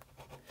you've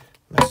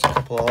missed a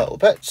couple of little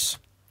bits,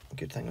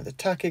 good thing with the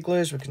tacky glue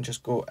is we can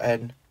just go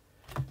in,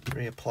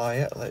 reapply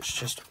it. Let's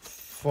just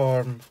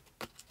form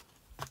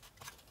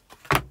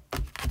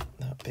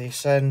that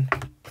base in,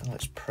 and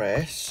let's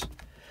press.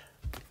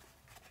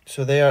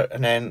 So there,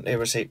 and then there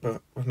was it.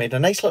 We've made a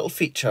nice little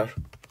feature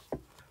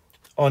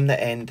on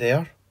the end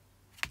there.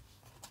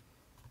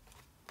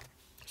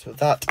 So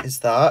that is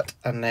that,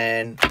 and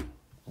then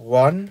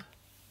 1,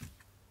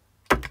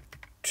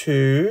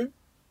 2,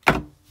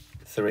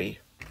 3.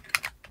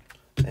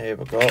 There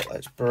we go.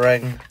 Let's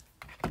bring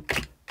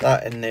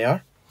that in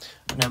there.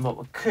 And then what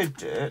we could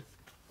do,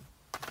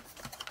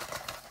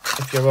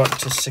 if you want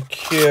to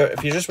secure,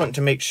 if you just want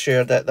to make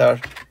sure that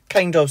they're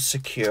kind of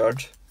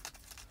secured,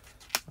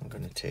 I'm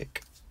going to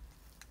take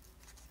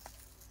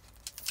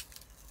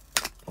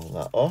all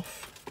that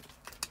off.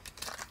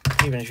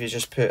 Even if you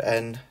just put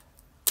in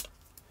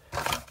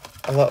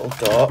a little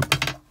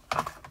dot,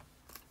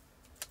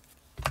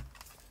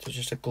 so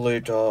just a glue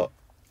dot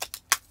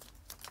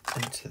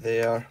into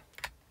there.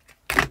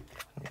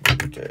 I'm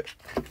going to do,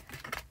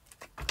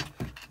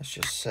 let's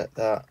just set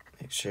that,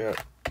 make sure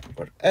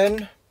we're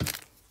in.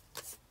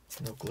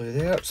 No glue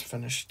there, it's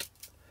finished.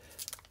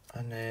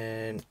 And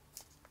then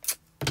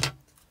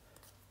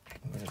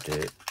I'm going to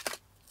do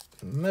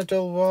the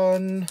middle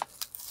one.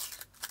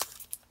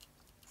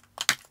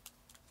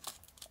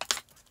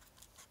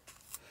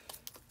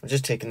 I'm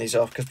just taking these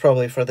off because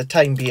probably for the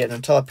time being,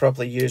 until I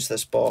properly use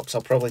this box,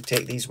 I'll probably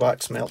take these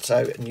wax melts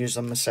out and use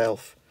them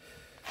myself.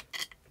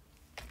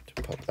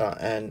 To pop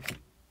that in.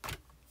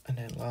 And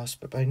then last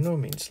but by no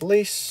means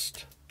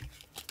least,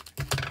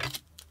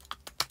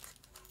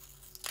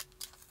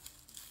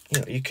 you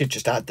know, you could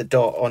just add the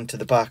dot onto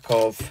the back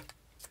of,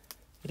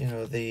 you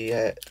know,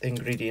 the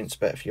ingredients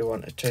bit if you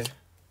wanted to.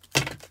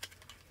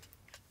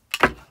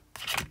 And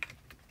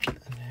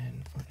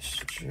then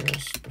let's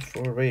just,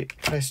 before we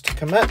press to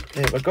commit,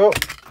 there we go.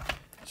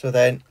 So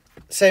then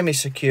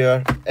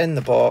semi-secure in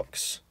the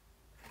box,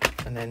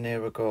 and then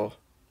there we go.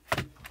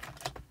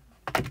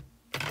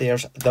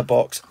 There's the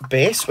box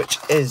base, which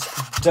is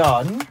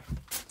done.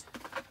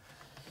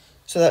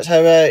 So that's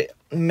how I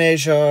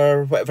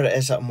measure whatever it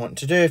is that I'm wanting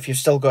to do. If you've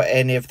still got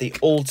any of the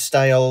old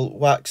style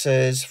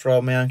waxes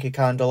from Yankee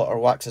Candle or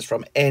waxes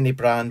from any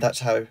brand, that's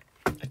how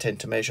I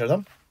tend to measure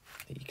them.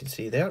 you can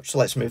see there. So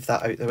let's move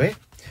that out of the way.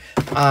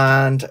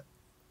 And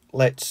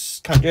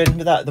can't do anything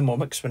with that at the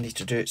moment because we need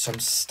to do some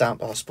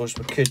stamp. I suppose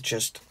we could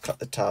just cut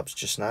the tabs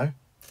just now.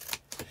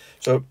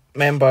 So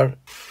remember,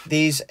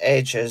 these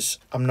edges,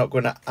 I'm not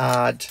going to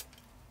add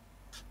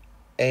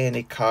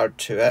any card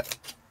to it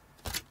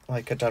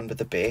like I done with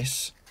the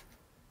base,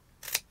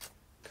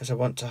 because I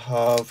want to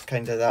have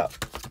kind of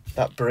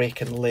that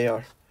breaking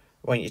layer.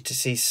 I want you to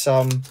see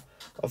some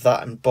of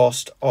that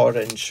embossed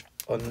orange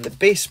on the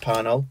base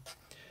panel,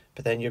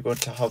 but then you're going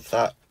to have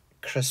that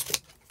crisp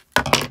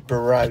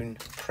brown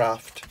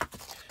craft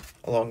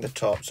along the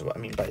top. So what I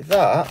mean by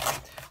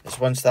that is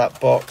once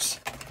that box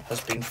has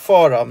been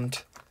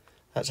formed,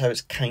 that's how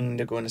it's kind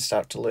of going to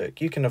start to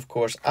look. You can of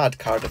course add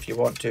card if you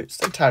want to, it's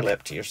entirely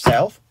up to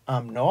yourself.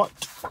 I'm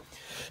not.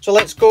 So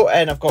let's go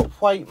in. I've got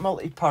white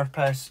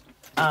multi-purpose,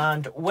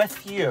 and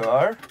with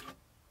your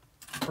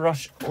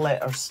brush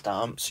letter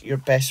stamps, your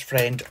best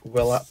friend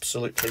will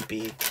absolutely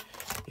be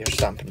your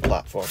stamping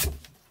platform.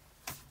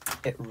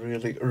 It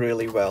really,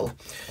 really will.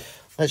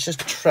 Let's just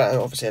try,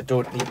 obviously I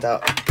don't need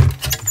that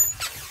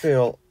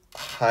full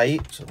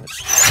height, so let's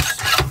just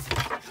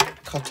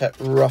cut it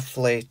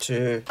roughly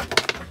to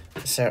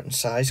a certain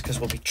size because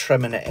we'll be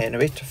trimming it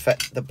anyway to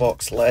fit the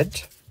box lid.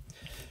 So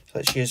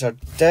let's use our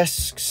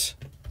discs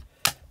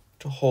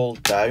to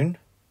hold down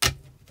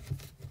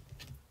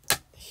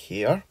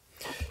here.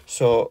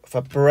 So if I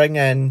bring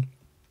in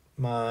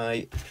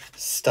my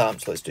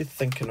stamps, let's do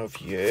Thinking of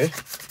You.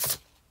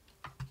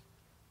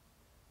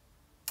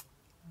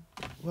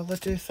 Will I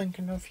do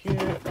Thinking of You,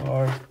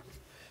 or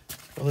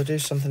will I do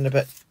something a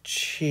bit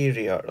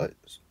cheerier?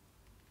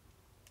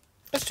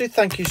 Let's do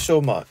Thank You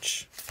So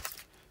Much.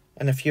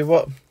 And if you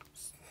want,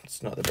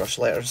 it's not the brush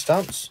letter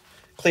stamps.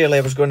 Clearly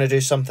I was going to do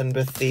something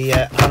with the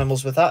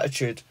Animals with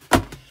Attitude.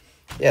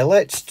 Yeah,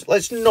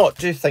 let's not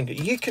do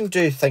Thinking. You can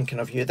do Thinking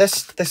of You.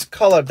 This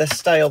colour, this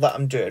style that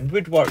I'm doing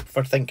would work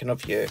for Thinking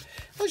of You.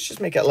 Let's just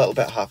make it a little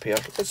bit happier.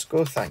 Let's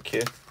go Thank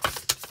You.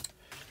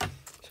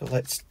 So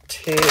let's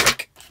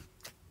take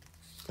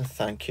the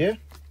Thank You.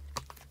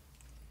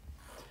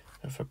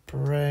 If I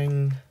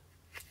bring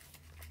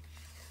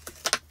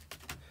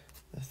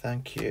the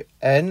Thank You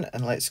in,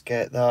 and let's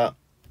get that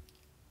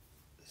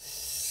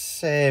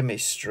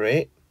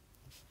semi-straight,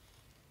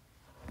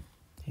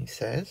 he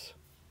says.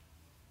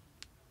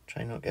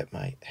 Try not to get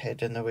my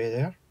head in the way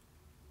there.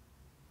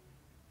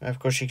 Now, of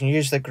course, you can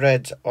use the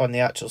grid on the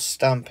actual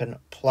stamping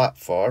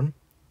platform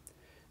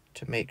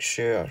to make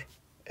sure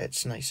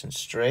it's nice and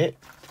straight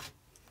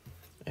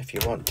if you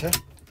want to.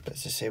 But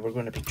as I say, we're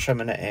going to be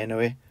trimming it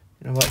anyway.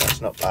 You know what,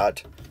 that's not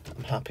bad.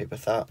 I'm happy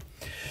with that.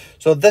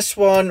 So this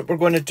one we're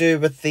going to do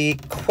with the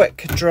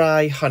quick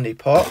dry honey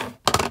pot.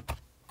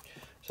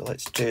 So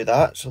let's do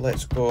that. So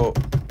let's go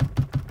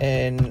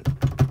in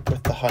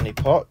with the honey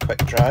pot,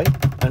 quick dry.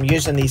 I'm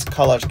using these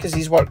colours because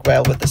these work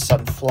well with the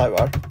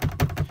sunflower.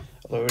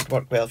 Although it would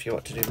work well if you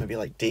want to do maybe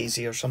like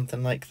daisy or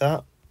something like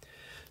that.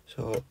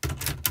 So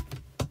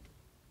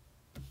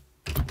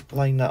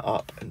line that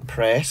up and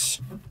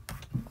press.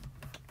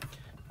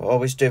 I'll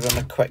always do them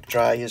a quick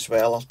dry as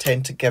well. I'll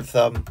tend to give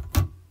them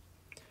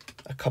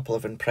a couple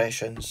of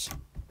impressions.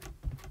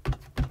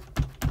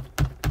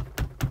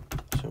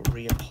 So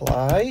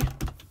reapply.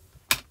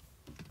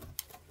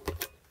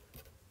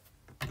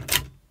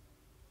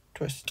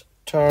 Twist,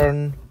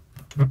 turn,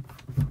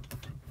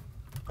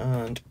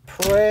 and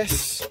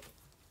press.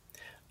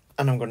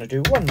 And I'm going to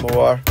do one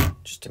more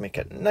just to make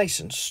it nice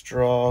and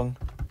strong.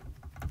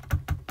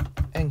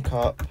 Ink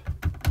up.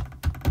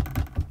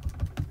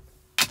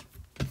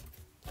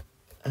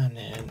 And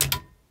then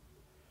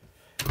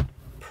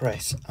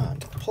press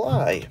and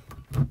apply.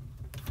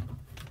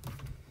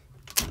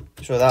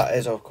 So that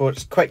is, of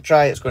course, quick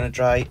dry. It's going to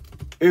dry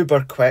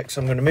uber quick,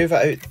 so I'm going to move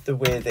it out the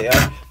way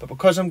there. But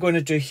because I'm going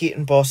to do heat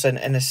embossing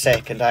in a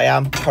second, I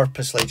am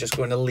purposely just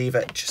going to leave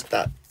it just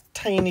that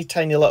tiny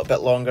little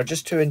bit longer,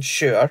 just to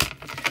ensure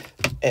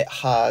it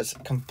has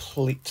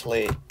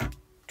completely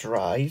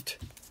dried,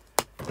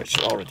 which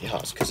it already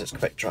has because it's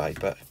quick dry,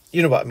 but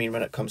you know what I mean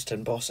when it comes to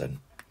embossing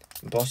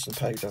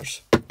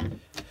powders.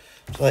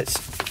 So let's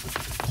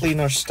clean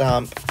our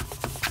stamp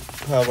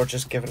while we're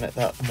just giving it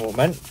that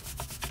moment.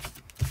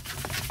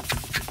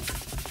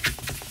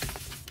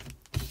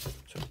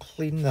 So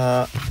clean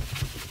that,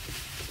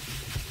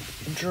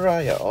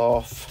 dry it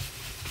off,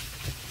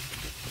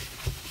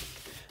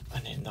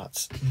 and then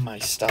that's my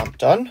stamp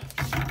done.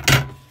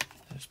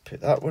 Let's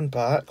put that one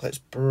back. Let's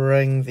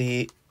bring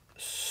the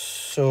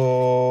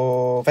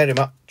So Very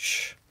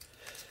Much.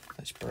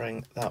 Let's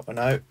bring that one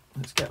out.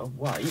 Let's get a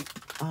wipe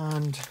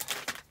and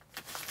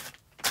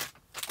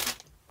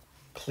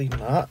clean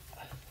that.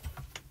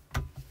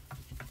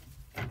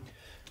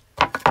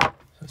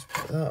 Let's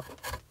put that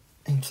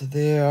into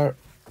there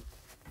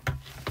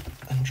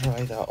and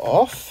dry that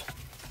off.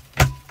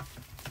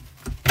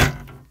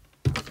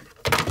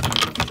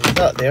 Leave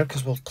that there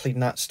because we'll clean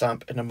that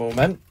stamp in a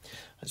moment.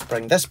 Let's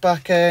bring this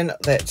back in.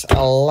 Let's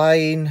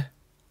align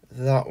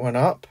that one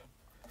up.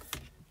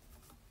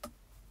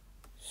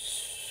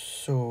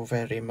 So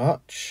Very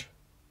Much.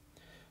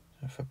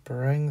 If I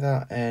bring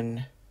that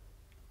in,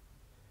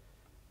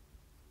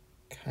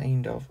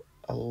 kind of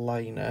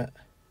align it,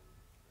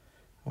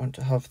 I want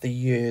to have the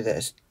U that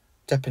is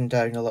dipping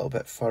down a little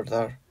bit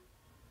further.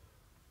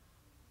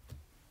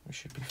 We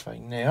should be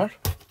fine there.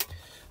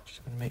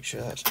 Just going to make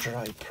sure that's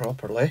dried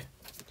properly.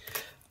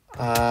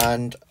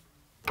 And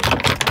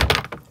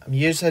I'm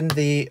using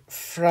the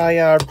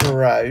Friar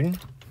Brown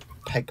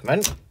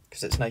pigment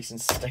because it's nice and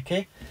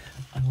sticky.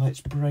 And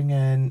let's bring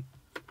in,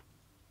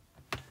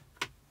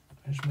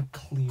 where's my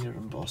clear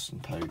embossing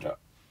powder?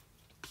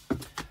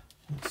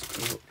 Let's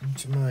go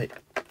into my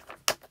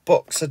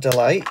box of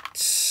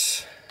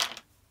delights.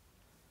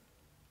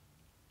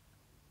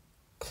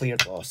 Clear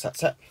gloss,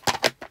 that's it.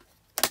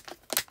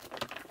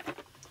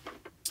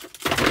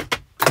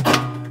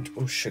 And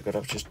oh sugar,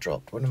 I've just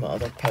dropped one of my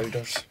other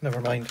powders. Never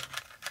mind.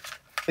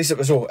 At least it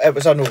was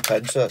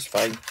unopened, so that's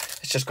fine.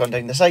 It's just gone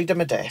down the side of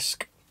my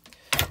desk.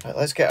 Right,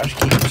 let's get our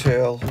heat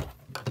tool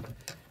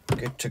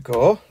good to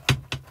go.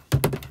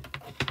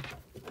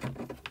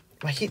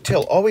 My heat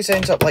tool always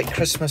ends up like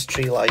Christmas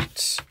tree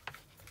lights.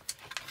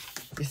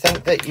 You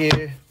think that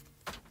you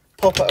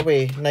pop it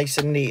away nice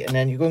and neat and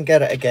then you go and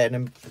get it again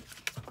and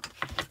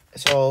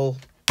it's all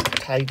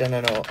tied in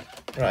a knot.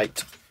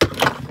 Right.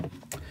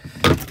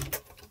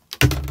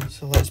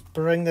 So let's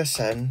bring this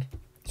in.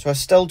 So I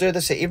still do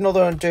the same, even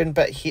though I'm doing a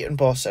bit of heat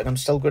embossing, I'm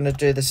still going to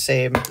do the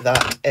same.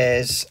 That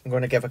is, I'm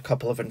going to give a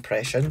couple of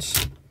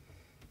impressions.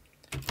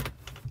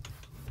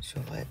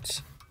 So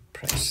let's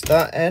press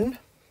that in.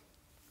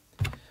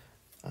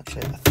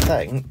 Actually, I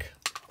think,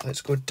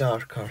 let's go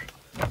darker.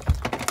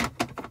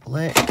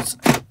 Let's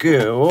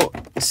go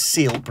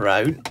seal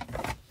brown.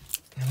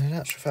 And in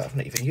actual fact, I've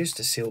not even used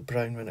the seal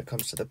brown when it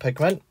comes to the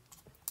pigment.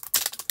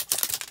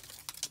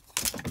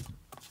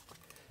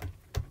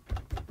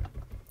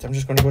 So I'm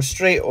just going to go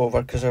straight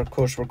over because of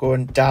course we're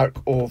going dark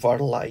over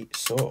light,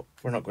 so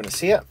we're not going to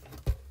see it.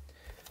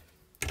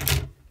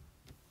 So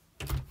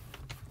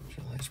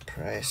let's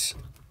press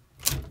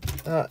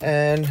that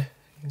in.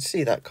 You can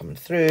see that coming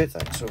through,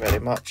 thanks so very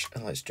much.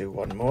 And let's do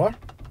one more.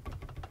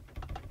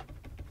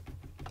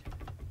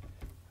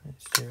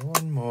 Let's do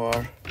one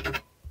more.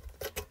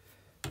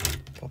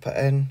 Pop it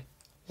in,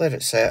 let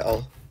it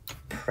settle,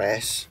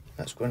 press.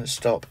 That's going to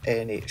stop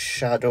any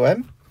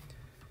shadowing.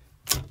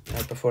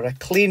 Now before I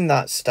clean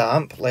that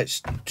stamp,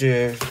 let's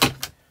do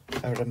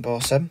our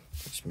embossing.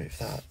 Let's move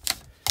that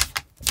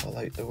all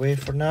out the way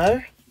for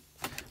now.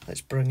 Let's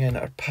bring in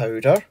our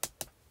powder.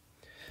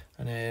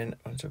 And then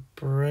I want to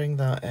bring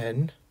that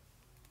in.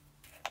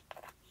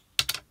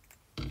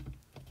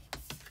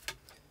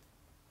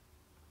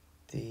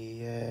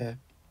 The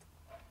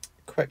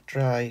quick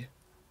dry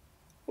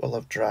will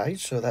have dried,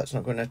 so that's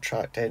not going to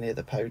attract any of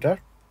the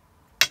powder.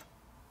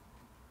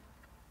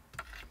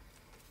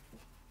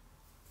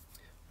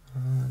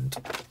 And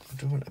I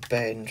don't want to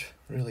bend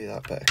really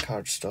that bit of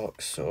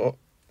cardstock, so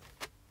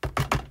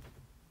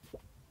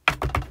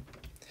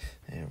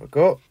there we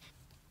go.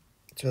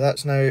 So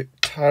that's now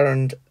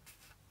turned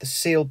the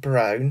seal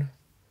brown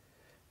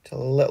to a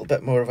little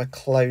bit more of a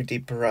cloudy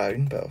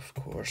brown, but of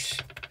course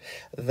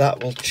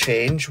that will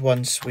change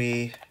once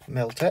we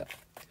melt it.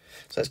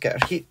 So let's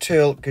get our heat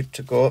tool good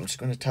to go. I'm just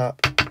going to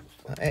tap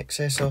that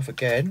excess off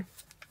again.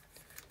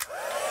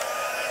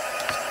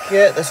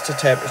 Get this to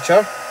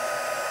temperature.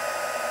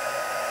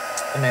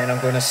 And then I'm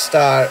going to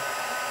start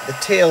the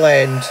tail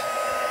end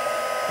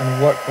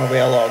and work my way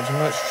along. So I'm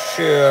not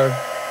sure,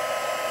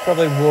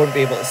 probably won't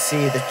be able to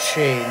see the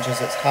change as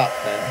it's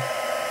happening.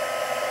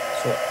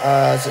 So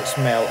as it's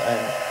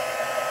melting,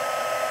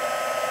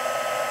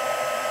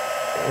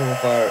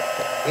 over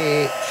the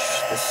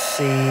H, the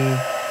C,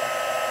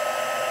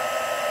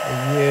 the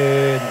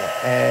U and the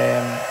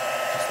M,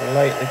 just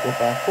lightly go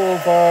back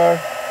over.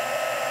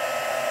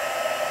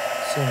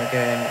 Same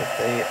again with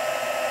the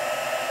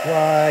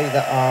Y,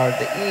 the R,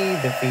 the E,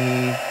 the V,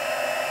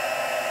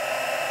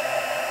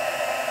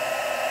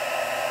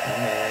 and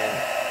then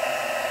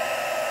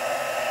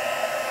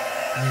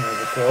there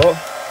we go.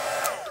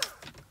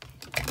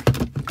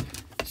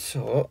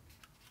 So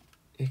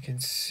you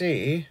can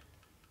see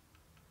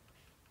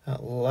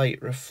that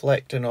light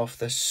reflecting off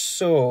this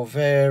so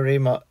very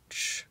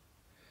much,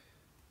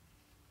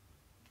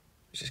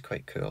 which is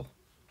quite cool.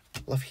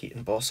 Love heat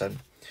embossing.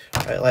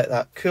 Right, let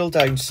that cool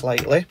down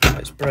slightly.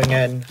 Let's bring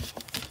in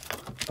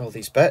all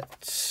these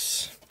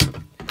bits.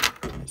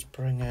 Let's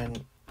bring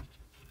in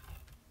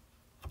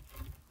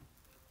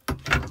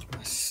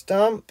my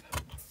stamp.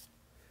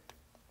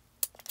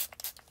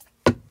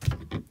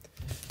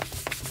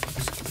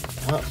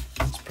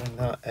 Let's bring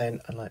that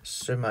in and let's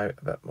zoom out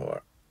a bit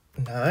more.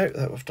 Now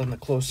that we've done the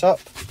close-up,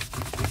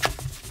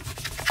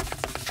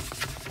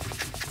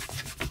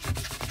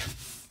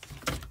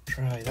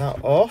 dry that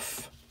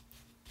off.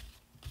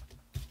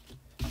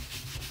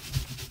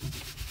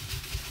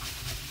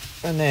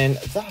 And then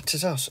that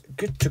is us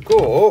good to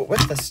go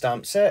with the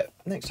stamp set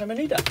next time I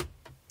need it.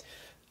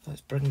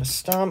 Let's bring the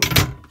stamp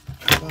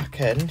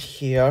back in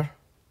here.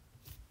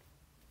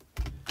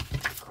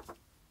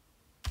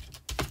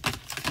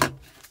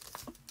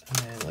 And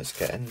then let's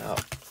get in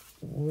that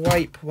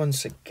wipe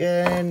once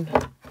again.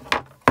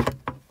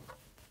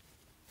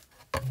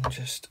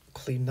 Just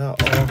clean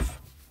that off.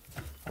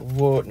 I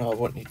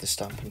won't need the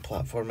stamping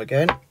platform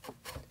again. I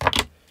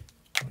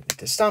won't need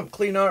the stamp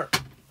cleaner,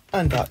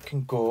 and that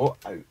can go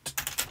out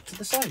to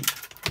the side.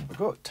 There we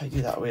go,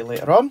 tidy that away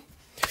later on.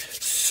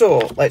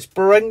 So let's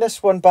bring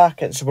this one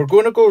back in. So we're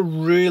going to go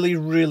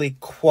really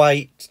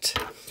quite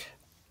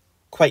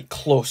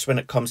close when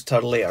it comes to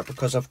our layer,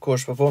 because of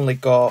course we've only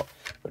got,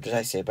 what did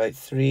I say, about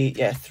 3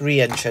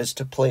 inches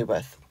to play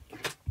with.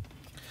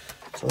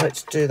 So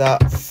let's do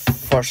that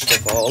first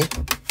of all.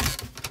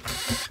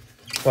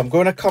 So I'm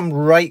going to come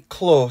right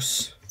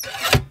close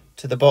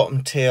to the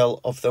bottom tail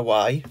of the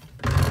Y.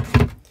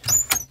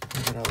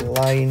 I'm going to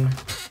line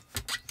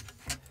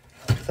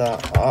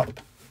that up.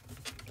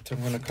 So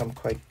I'm going to come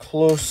quite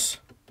close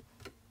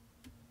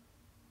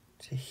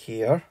to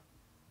here,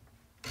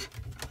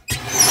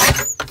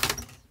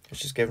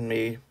 which is giving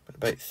me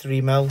about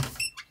 3 mil. I'm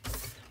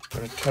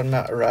going to turn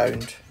that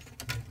around.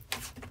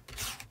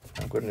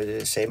 I'm going to do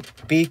the same.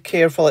 Be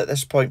careful at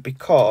this point,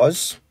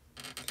 because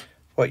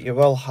what you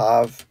will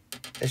have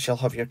is you'll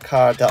have your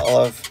card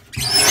that'll have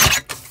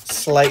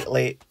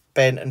slightly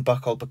bent and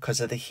buckled because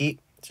of the heat.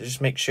 So just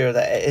make sure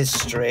that it is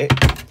straight.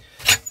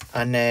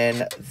 And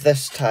then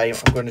this time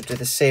I'm going to do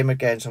the same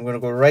again. So I'm going to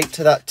go right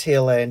to that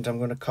tail end. I'm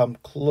going to come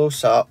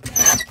close up.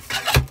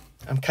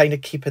 I'm kind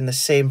of keeping the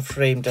same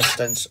frame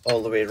distance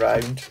all the way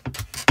around.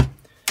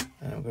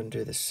 And I'm going to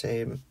do the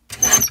same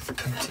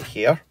into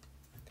here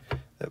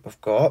that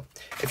we've got.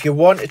 If you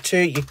wanted to,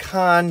 you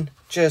can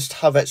just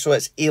have it so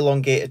it's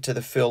elongated to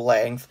the full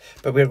length,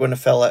 but we're going to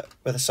fill it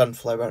with a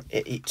sunflower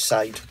at each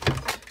side,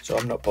 so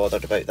I'm not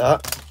bothered about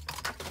that.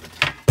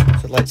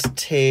 So let's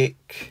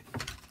take,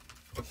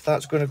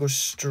 that's going to go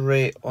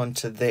straight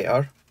onto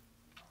there.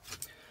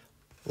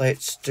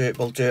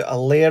 We'll do a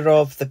layer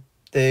of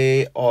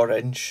the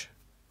orange,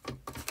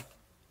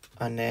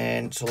 and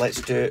then so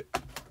let's give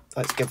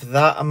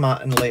that a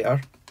matting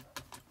layer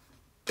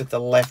with the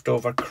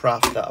leftover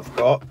craft that I've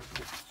got.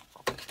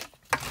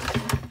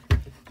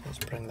 Let's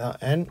bring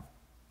that in.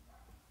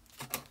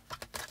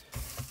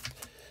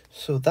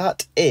 So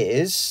that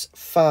is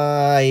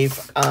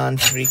 5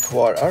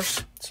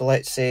 3/4. So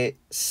let's say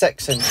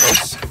 6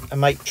 inches. I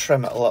might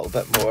trim it a little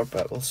bit more,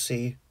 but we'll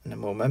see in a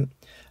moment.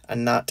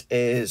 And that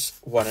is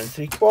 1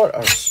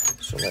 3/4.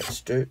 So let's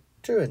do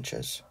 2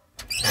 inches.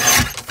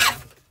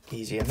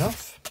 Easy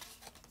enough,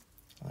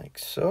 like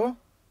so.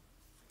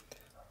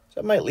 So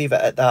I might leave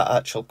it at that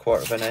actual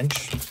 1/4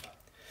 inch.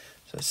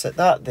 So set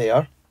that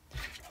there.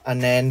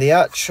 And then the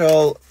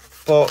actual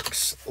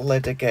box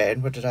lid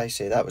again, what did I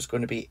say? That was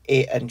going to be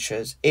 8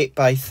 inches. 8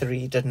 by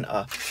 3, didn't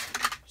I?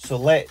 So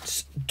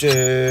let's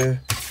do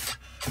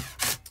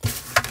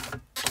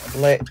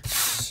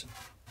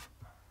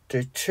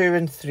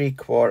 2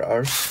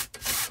 3/4.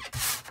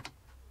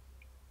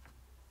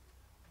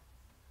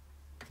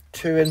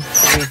 2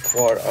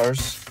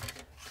 3/4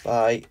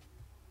 by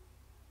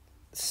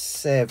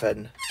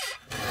 7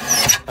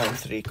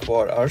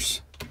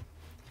 3/4.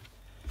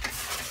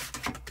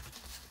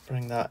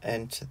 Bring that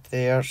into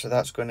there. So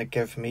that's going to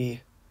give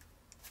me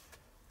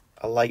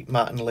a light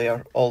matting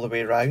layer all the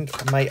way around.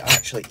 I might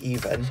actually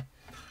even,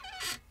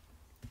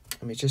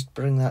 let me just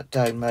bring that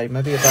down by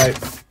maybe about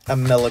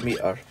 1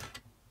 millimetre.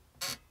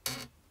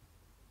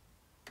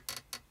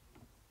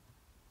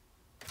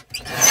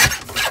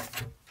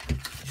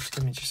 Just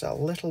give me just a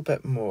little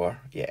bit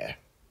more. Yeah,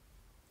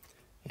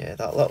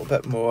 that little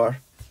bit more.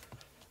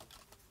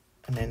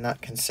 And then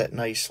that can sit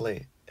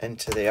nicely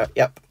into there.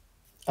 Yep,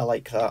 I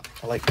like that.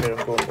 I like where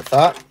I'm going with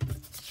that.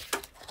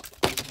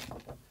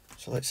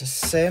 So let's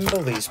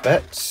assemble these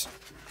bits.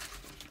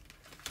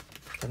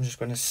 I'm just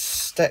going to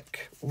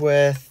stick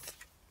with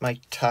my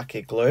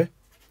tacky glue.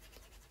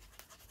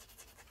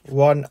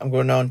 One, I'm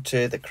going on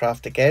to the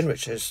craft again,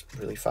 which is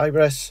really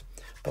fibrous,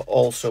 but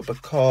also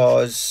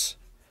because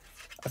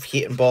I've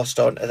heat embossed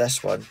onto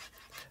this one,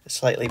 it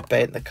slightly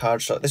bent the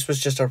cardstock. This was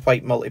just our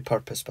white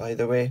multi-purpose, by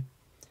the way.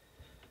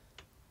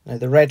 Now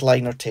the red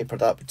liner taper,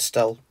 that would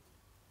still,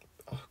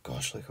 oh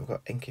gosh, look, I've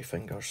got inky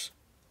fingers.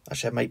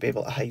 Actually, I might be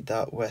able to hide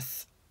that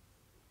with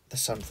the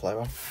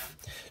sunflower.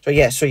 So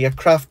yeah, so your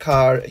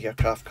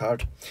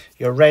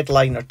red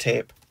liner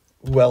tape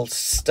will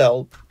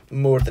still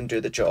more than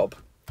do the job.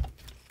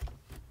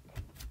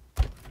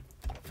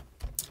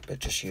 But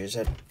just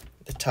using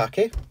the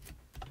tacky.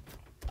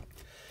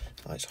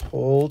 Let's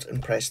hold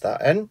and press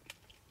that in.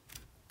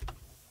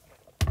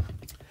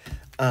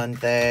 And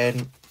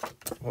then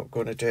what we're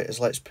going to do is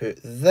let's put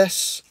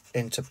this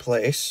into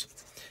place,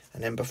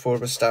 and then before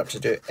we start to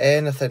do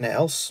anything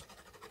else,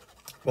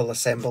 we'll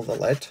assemble the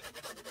lid.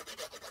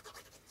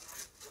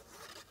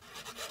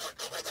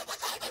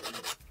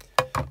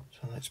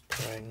 So let's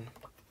bring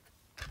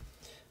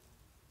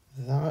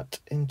that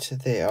into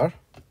there.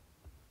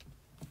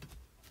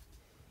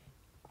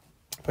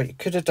 What you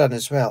could have done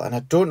as well, and I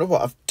don't know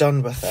what I've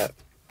done with it,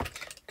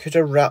 could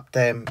have wrapped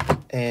them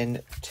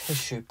in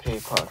tissue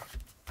paper.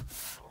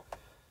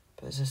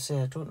 But as I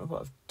say, I don't know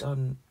what I've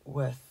done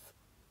with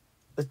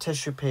the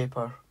tissue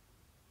paper.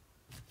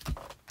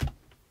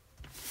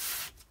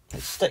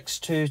 It's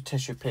Stix2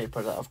 tissue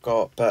paper that I've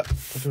got, but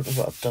I don't know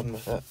what I've done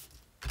with it.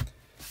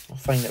 I'll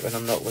find it when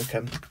I'm not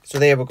looking. So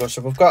there we go.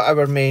 So we've got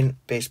our main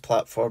base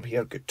platform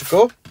here, good to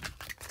go.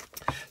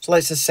 So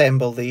let's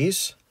assemble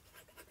these.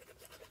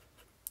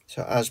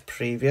 So as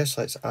previous,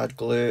 let's add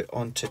glue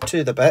onto two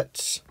of the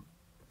bits.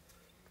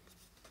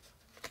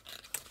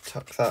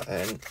 Tuck that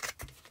in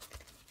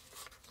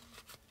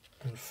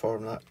and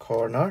form that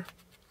corner.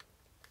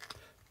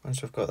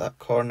 Once we've got that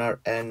corner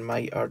in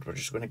mitered, we're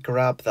just going to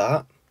grab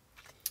that.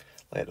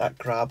 Let that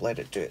grab, let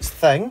it do its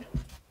thing.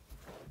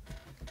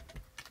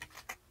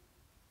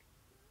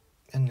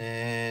 And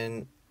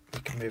then we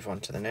can move on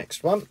to the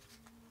next one.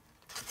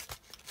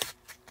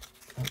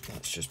 Oh,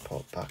 let's just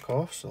pop back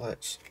off. So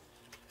let's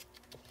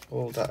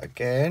hold that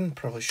again.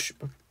 Probably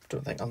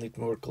don't think I'll need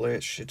more glue.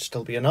 It should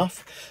still be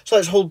enough. So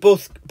let's hold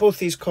both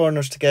these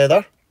corners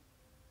together.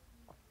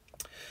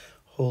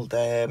 Hold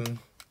them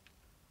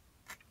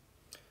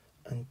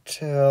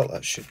until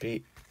that should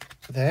be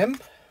them.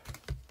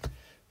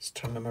 Let's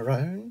turn them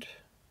around.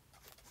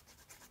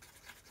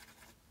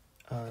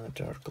 Add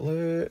our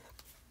glue.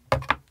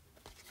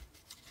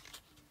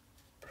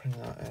 Bring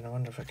that in. I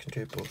wonder if I can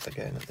do both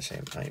again at the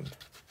same time.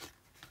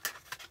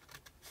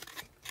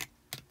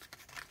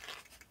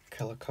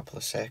 Kill a couple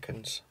of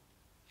seconds.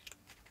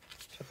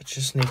 So I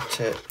just need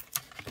to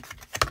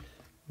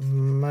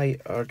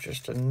miter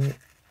just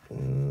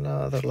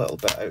another little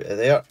bit out of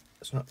there.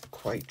 It's not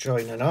quite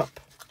joining up.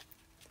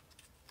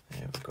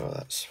 There we go,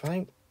 that's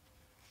fine.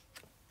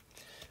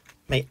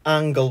 My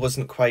angle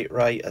wasn't quite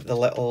right at the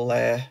little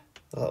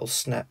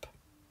snip.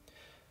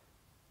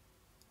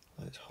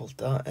 Let's hold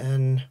that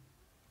in.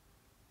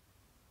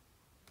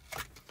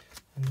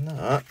 And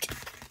that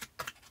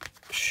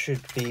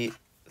should be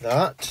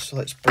that. So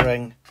let's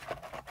bring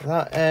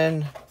that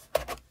in.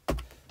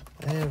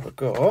 There we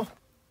go.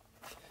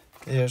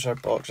 There's our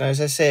box. Now,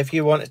 as I say, if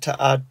you wanted to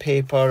add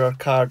paper or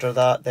card or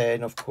that,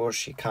 then of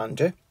course you can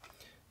do.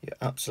 You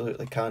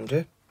absolutely can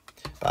do.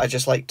 But I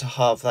just like to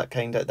have that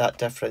that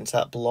difference,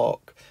 that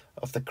block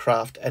of the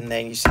craft, and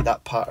then you see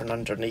that pattern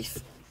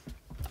underneath.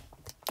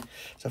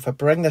 So if I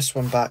bring this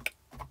one back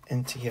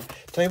into here,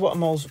 tell you what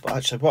I'm also,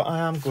 actually what I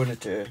am going to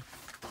do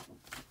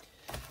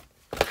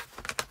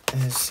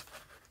is,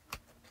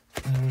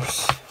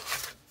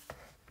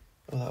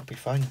 that'll be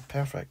fine,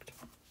 perfect.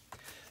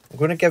 I'm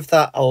going to give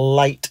that a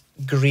light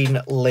green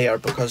layer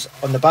because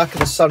on the back of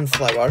the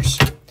sunflowers,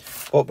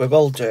 what we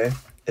will do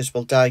is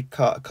we'll die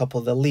cut a couple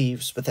of the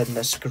leaves within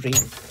this green.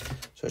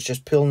 So it's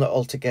just pulling it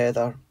all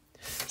together.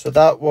 So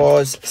that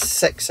was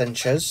 6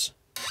 inches.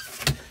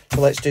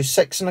 So let's do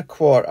 6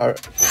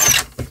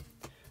 1/4.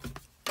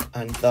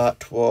 And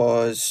that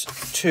was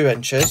 2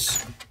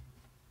 inches.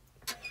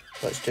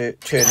 Let's do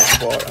 2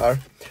 1/4.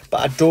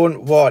 But I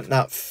don't want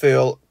that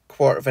full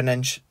 1/4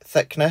 inch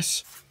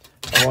thickness.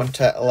 I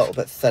want it a little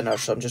bit thinner,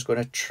 so I'm just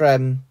going to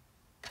trim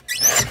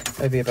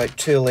maybe about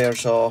 2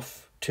 layers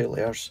off, 2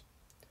 layers,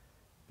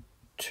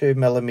 2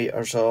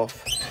 millimeters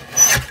off.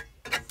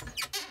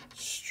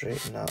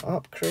 Straighten that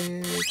up,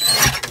 Craig,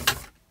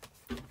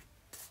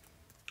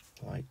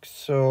 like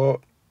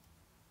so,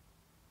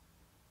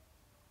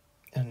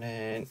 and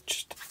then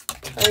just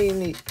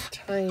tiny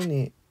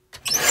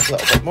a little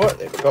bit more.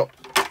 There we go.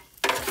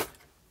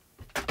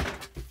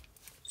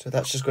 So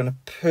that's just going to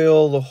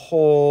pull the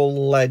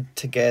whole lid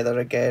together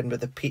again with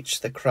the peach,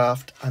 the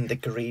craft, and the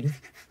green.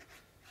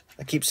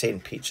 I keep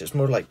saying peach, it's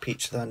more like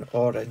peach than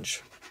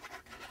orange.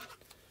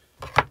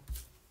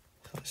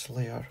 Let's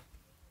layer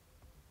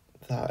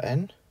that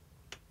in.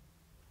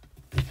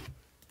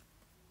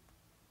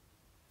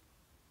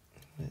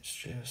 Let's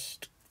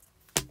just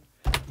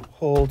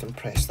hold and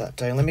press that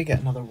down. Let me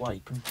get another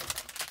wipe and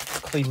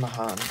clean my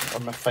hand or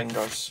my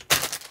fingers.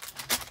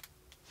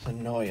 It's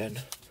annoying.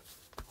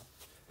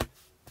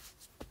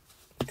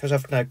 Because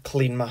I've now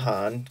cleaned my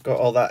hand, got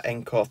all that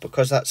ink off,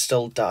 because that's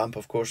still damp,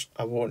 of course,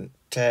 I won't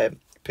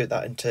put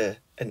that into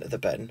the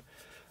bin.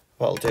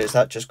 What I'll do is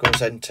that just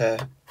goes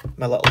into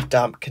my little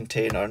damp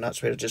container, and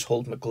that's where I just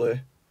hold my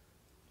glue,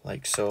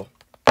 like so.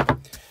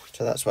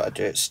 So that's what I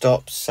do. It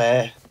stops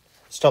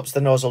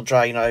the nozzle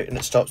drying out, and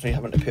it stops me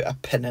having to put a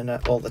pin in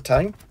it all the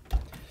time.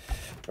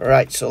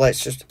 Right, so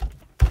let's just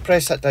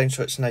press that down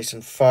so it's nice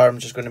and firm. I'm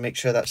just going to make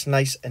sure that's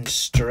nice and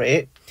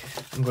straight.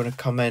 I'm going to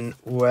come in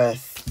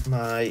with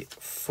my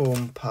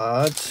foam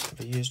pads.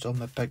 Have I used all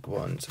my big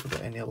ones? Have I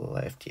got any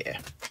left?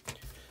 Yeah.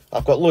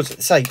 I've got loads at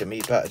the side of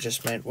me, but I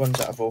just meant ones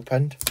that I've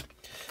opened.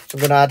 So I'm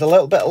going to add a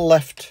little bit of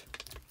lift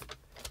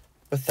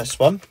with this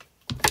one.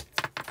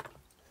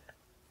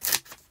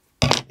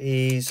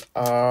 These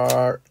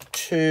are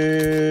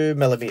 2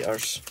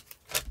 millimeters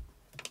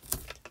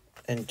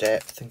in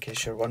depth, in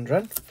case you're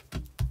wondering.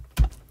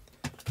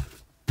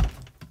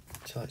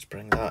 So let's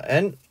bring that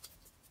in.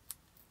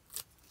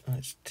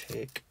 Let's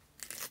take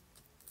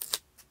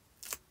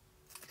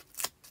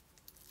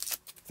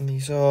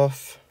these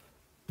off.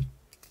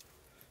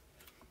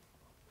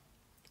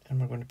 And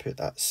we're going to put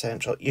that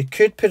central. You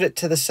could put it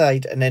to the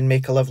side and then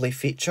make a lovely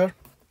feature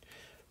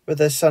with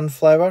this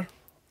sunflower.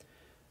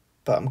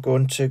 But I'm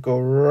going to go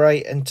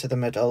right into the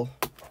middle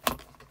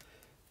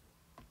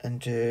and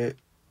do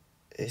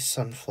a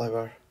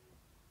sunflower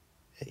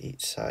at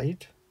each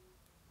side.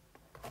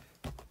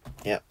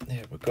 Yep,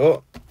 there we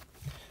go. So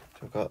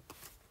we've got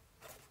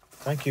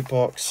thank you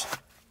box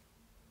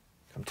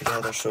come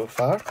together so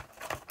far.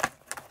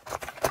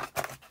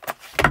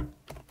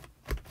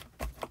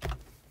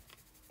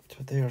 So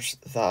there's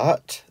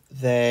that.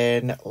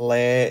 Then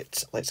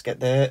let's get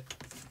the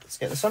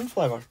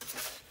sunflower.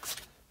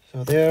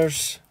 So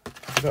there's,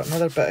 we've got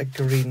another bit of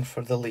green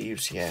for the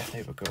leaves. Yeah,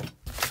 there we go.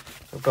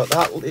 So I've got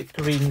that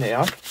green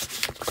there.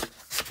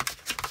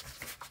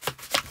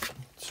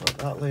 Sort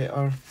that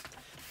later.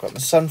 Got my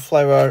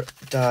sunflower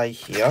dye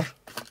here.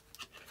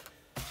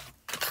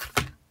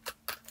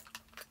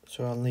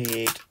 So I'll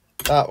need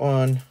that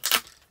one,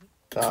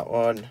 that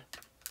one,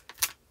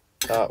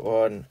 that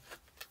one,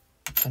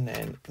 and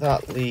then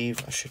that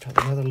leaf. I should have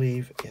another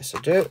leaf. Yes,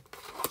 I do.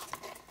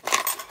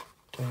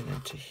 Down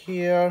into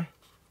here.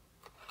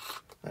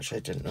 Actually,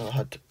 I didn't know I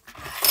had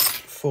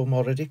foam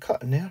already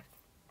cut in there.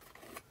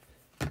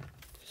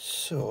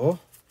 So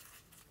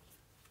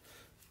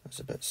that's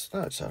a bit.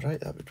 That's all right.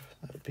 That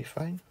would be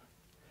fine.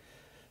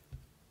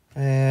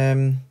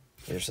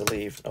 There's the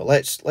leaf. No,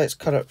 let's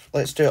cut it.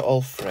 Let's do it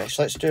all fresh.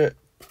 Let's do it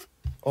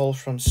all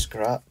from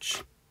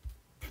scratch.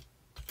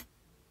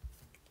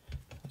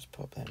 Let's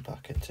pop them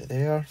back into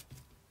there.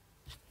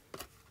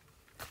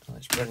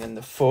 Let's bring in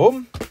the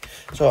foam.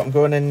 So I'm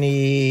going to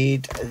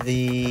need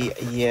the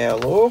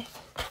yellow.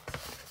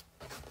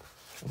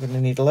 I'm going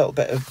to need a little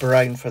bit of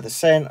brown for the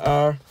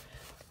centre,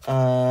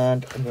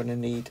 and I'm going to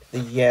need the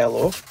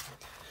yellow.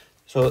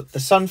 So the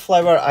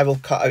sunflower, I will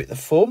cut out the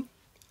foam,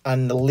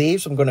 and the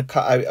leaves I'm going to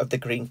cut out of the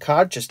green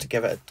card just to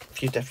give it a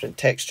few different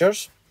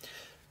textures.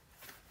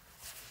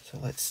 So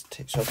let's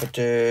take, so if I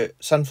do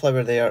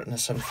sunflower there and a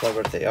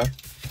sunflower there,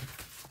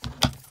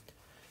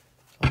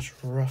 let's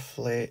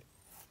roughly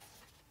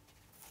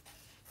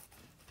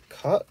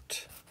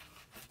cut.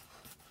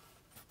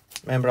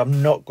 Remember,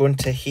 I'm not going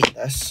to heat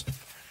this.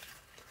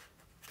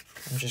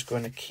 I'm just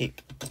going to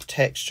keep the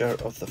texture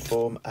of the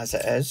foam as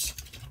it is.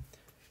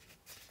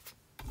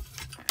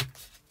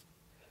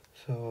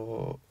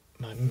 So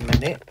my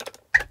mini.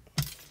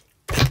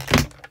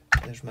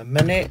 There's my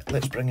mini.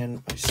 Let's bring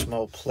in my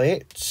small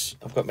plates.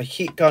 I've got my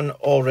heat gun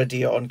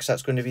already on because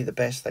that's going to be the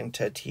best thing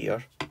to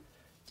adhere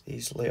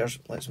these layers.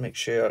 Let's make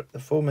sure the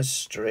foam is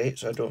straight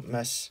so I don't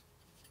miss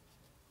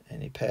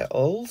any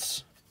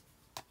petals.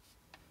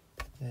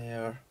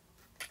 There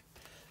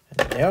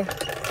and there.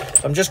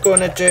 So I'm just going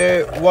to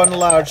do one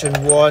large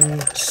and one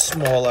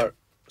smaller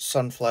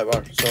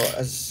sunflower. So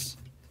as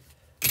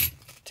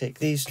take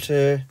these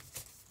two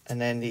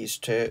and then these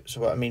two.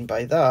 So what I mean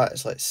by that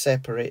is let's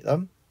separate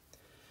them.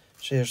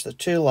 So here's the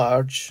two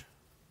large,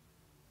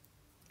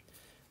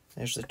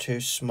 there's the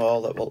two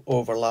small that will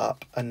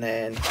overlap, and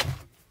then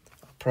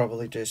I'll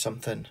probably do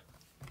something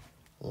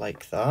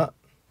like that.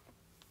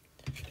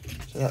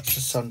 So that's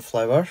the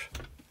sunflower.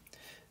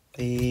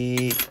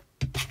 The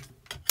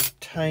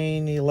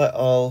tiny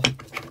little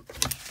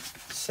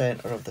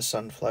centre of the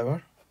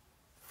sunflower.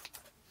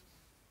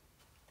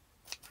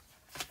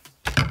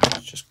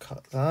 Let's just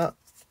cut that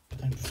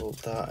and fold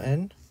that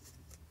in.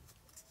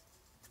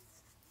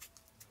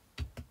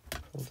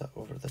 Fold that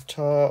over the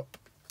top.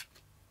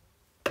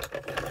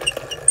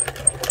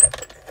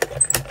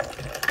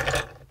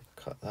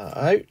 Cut that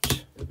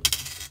out.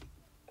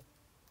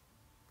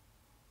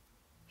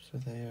 So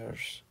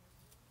there's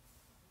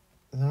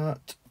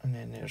that, and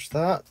then there's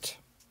that.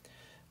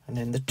 And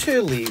then the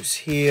two leaves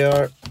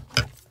here.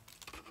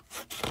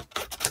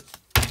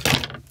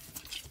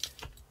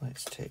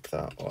 Let's take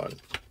that one.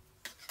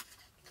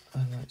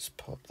 And let's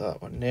pop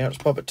that one there. Let's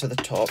pop it to the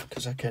top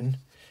because I can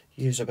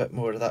use a bit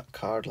more of that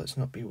card. Let's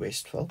not be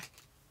wasteful.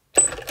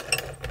 So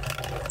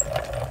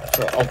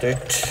I'll do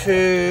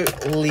two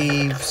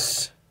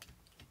leaves.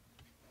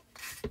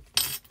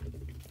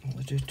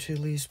 I'll do two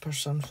leaves per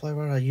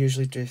sunflower. I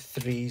usually do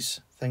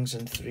things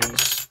in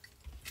threes.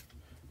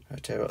 I'll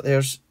tell you what,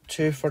 there's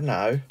two for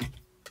now.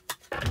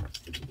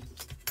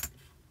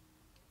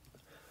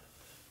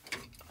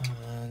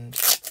 And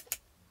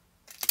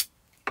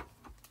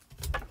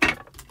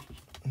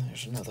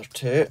there's another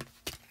two.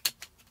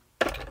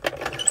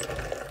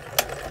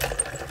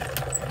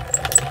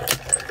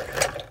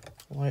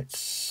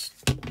 Let's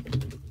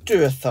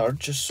do a third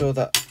just so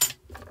that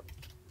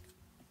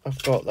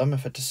I've got them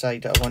if I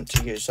decide that I want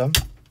to use them.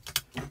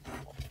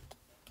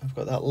 I've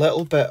got that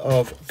little bit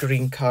of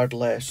green card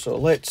left, so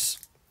let's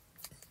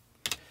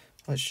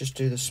just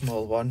do the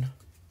small one.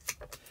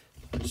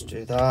 Let's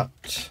do that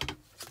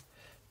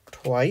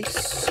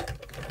twice.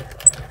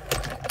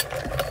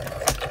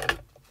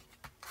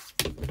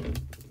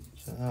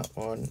 So that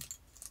one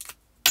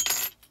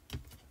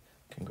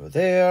can go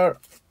there.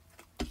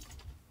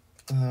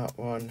 That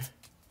one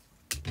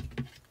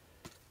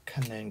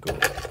can then go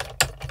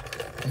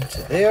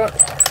into there.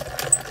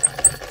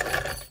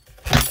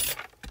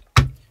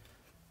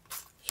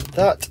 So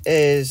that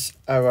is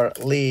our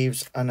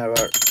leaves and our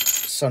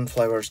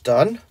sunflowers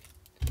done.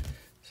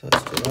 So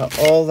let's do that.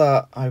 All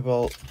that I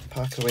will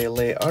pack away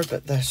later,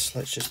 but this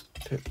let's just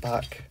put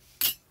back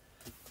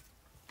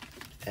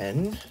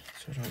in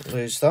so I don't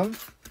lose them.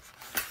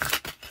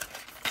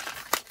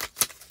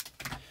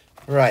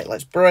 Right,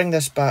 let's bring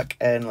this back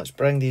in. Let's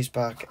bring these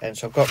back in.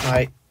 So I've got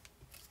my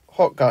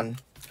hot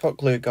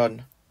glue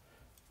gun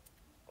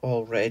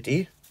all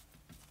ready.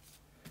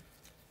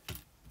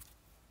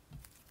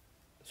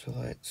 So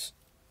let's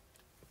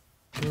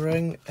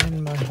bring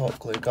in my hot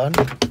glue gun.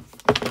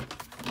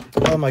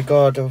 Oh my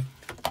god,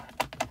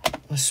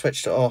 I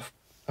switched it off.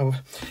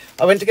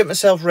 I went to get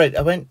myself ready.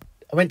 I went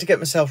to get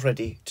myself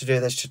ready to do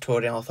this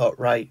tutorial. I thought,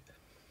 right,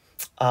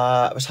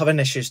 I was having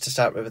issues to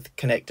start with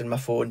connecting my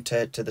phone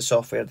to the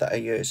software that I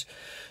use.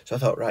 So I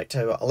thought, right,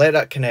 tell you what, I'll let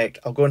that connect.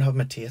 I'll go and have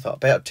my tea. I thought, I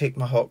better take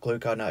my hot glue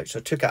gun out. So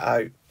I took it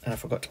out and I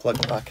forgot to plug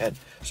it back in.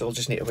 So we'll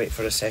just need to wait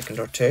for a second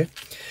or two.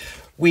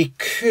 We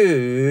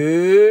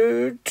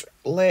could,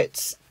 we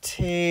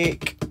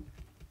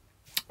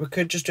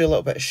could just do a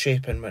little bit of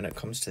shaping when it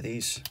comes to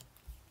these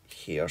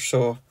here.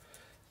 So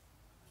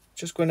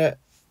just going to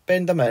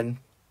bend them in.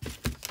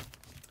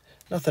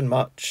 Nothing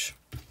much.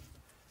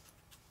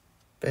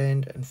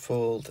 Bend and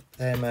fold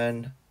them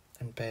in,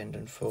 and bend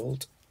and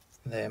fold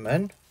them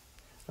in. Like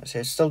I say,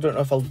 I still don't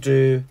know if I'll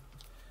do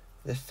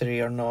the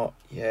 3 or not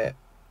yet.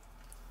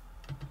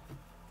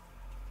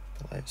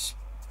 But let's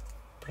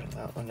bring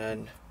that one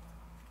in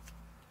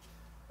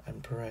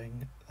and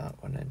bring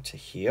that one into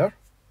here.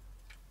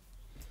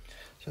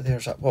 So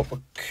there's that. What we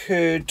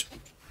could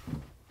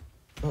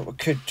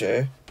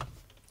do,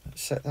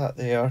 let's set that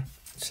there,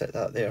 set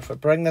that there. If I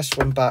bring this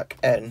one back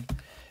in,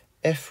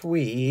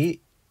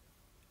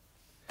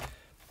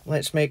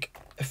 let's make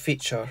a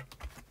feature,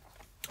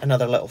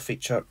 another little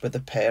feature with the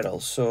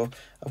petals. So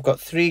I've got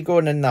 3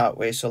 going in that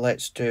way, so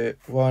let's do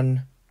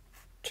 1,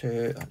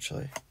 2,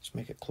 actually, let's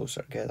make it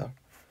closer together.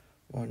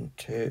 1,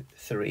 2,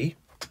 3.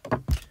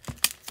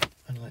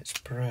 And let's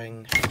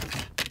bring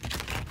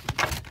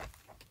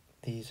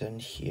these in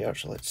here.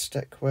 So let's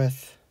stick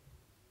with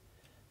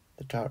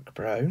the dark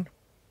brown.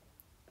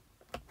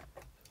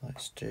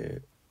 Let's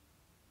do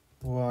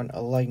 1,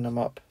 I'll line them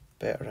up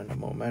better in a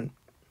moment.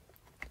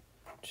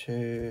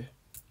 2,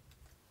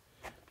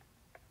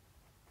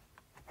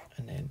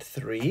 and then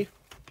 3.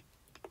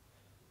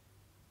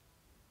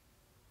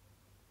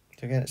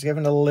 So again, it's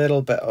giving a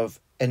little bit of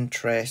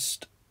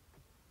interest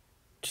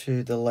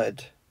to the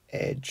lid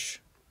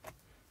edge.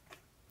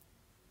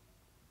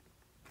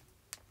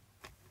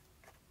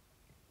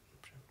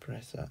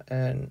 Press that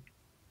in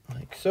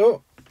like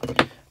so,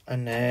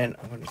 and then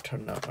I'm going to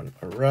turn that one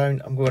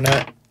around. I'm going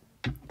to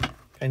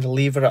kind of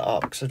lever it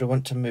up because I don't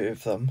want to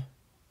move them.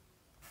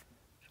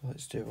 So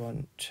let's do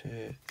 1,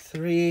 2,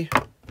 3.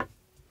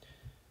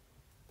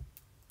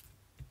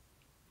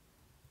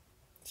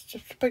 It's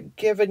just about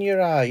giving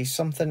your eyes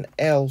something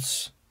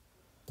else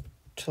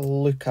to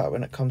look at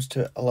when it comes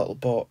to a little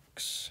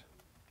box.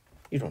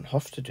 You don't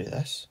have to do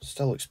this. It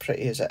still looks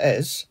pretty as it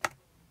is.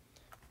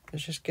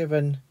 It's just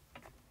giving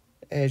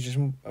edges,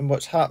 and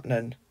what's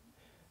happening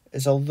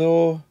is,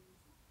 although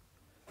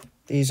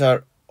these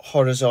are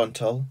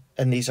horizontal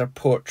and these are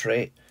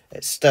portrait,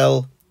 it's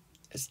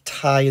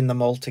tying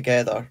them all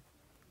together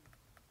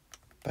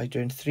by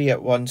doing 3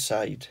 at one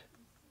side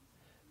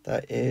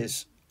that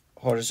is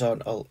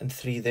horizontal and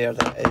 3 there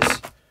that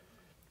is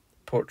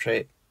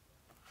portrait.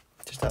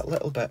 Just that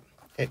little bit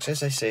extra,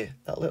 as I say,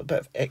 that little bit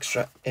of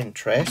extra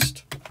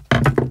interest.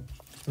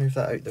 Let's move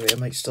that out the way. I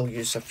might still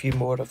use a few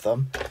more of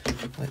them.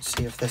 Let's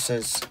see if this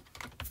is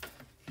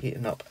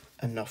heating up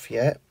enough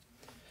yet.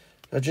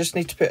 I just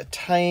need to put a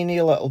tiny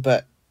little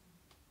bit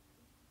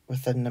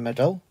within the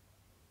middle.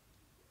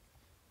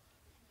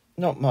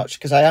 Not much,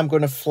 because I am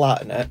going to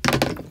flatten it.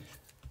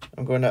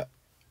 I'm going to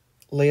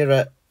layer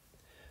it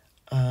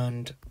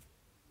and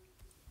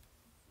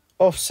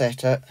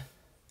offset it.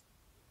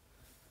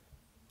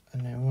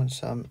 And then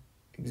once I'm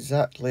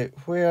exactly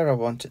where I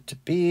want it to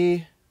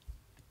be,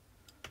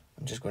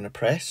 I'm just going to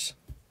press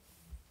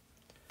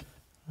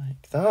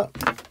like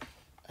that.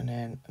 And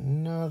then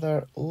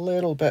another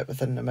little bit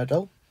within the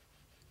middle.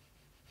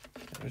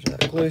 Get rid of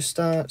that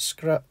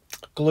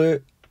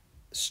glue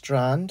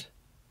strand.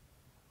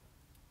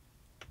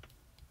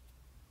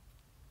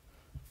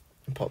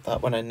 And pop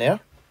that one in there.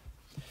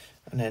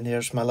 And then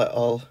here's my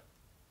little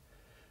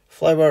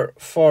flower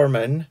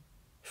forming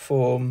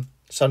foam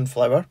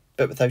sunflower,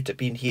 but without it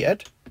being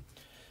heated.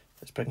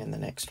 Let's bring in the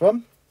next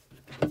one.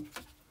 A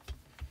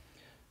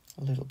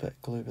little bit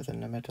of glue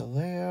within the middle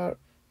there.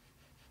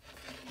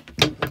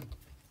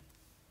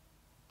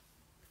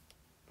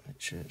 Make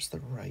sure it's the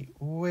right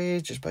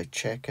way, just by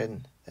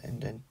checking the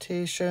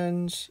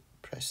indentations.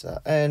 Press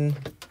that in.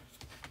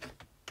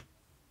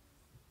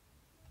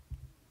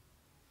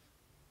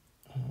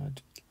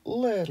 Add a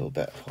little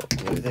bit of hot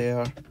glue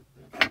there.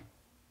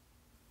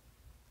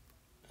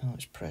 And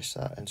let's press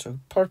that in. So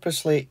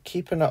purposely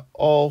keeping it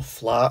all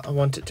flat. I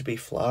want it to be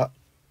flat.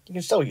 You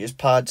can still use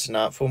pads and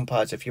that, foam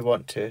pads, if you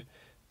want to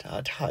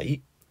add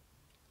height.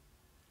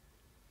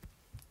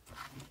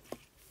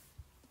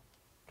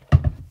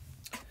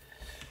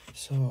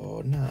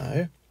 So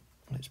now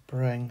let's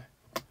bring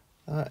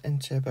that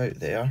into about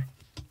there.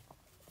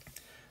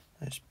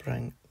 Let's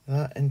bring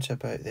that into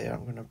about there.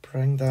 I'm going to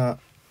bring that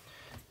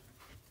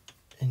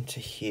into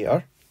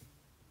here.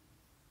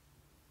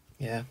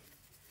 Yeah,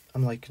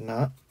 I'm liking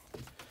that.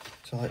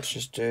 So let's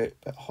just do a bit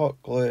of hot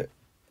glue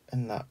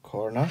in that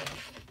corner.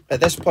 At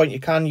this point you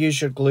can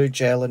use your glue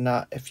gel in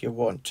that if you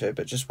want to,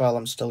 but just while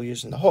I'm still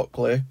using the hot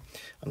glue,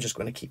 I'm just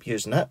going to keep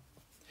using it.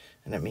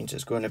 And it means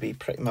it's going to be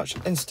pretty much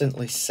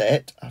instantly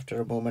set after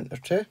a moment or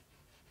two.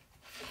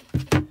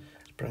 Let's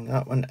bring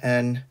that one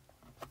in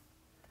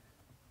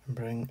and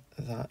bring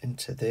that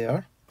into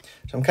there.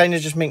 So I'm kind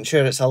of just making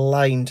sure it's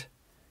aligned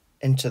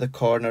into the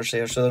corners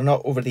there, so they're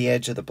not over the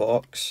edge of the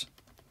box.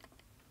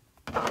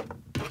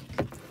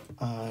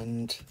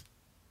 And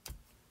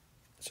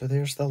so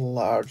there's the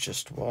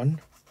largest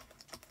one.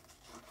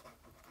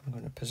 I'm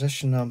going to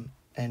position them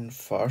in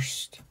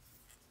first.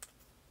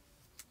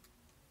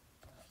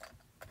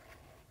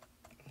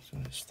 So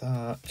it's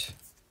that.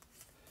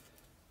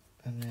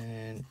 And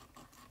then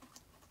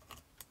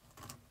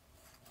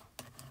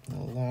the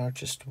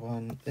largest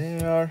one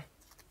there.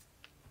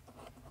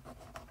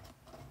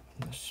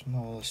 And the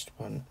smallest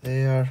one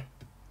there.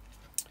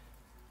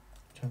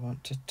 Do I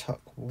want to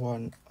tuck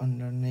one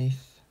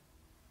underneath?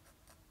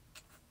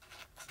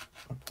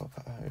 Or pop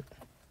it out?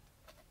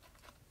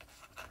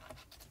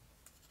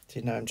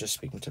 See, now I'm just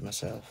speaking to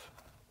myself.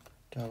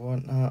 Do I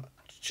want that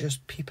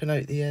just peeping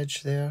out the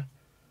edge there?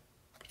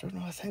 I don't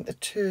know, I think the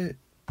two,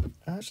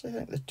 I actually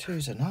think the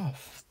two's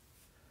enough.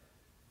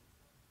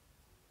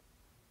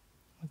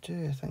 I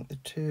do, I think the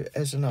two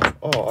is enough.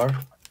 Or,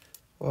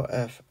 what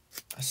if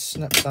I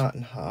snip that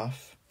in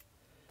half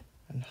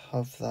and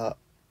have that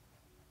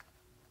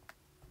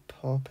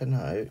popping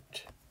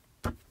out?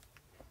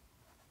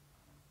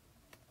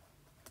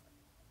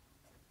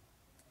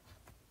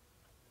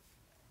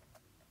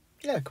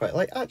 Yeah, I quite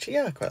like, actually,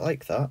 yeah, I quite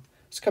like that.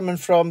 It's coming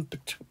from,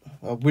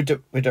 well, would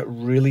it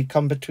really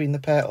come between the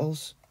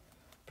petals?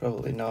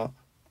 Probably not.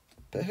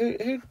 But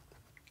hey,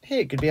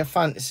 it could be a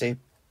fantasy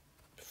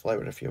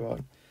flower if you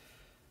want.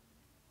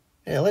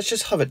 Yeah, let's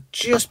just have it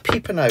just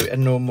peeping out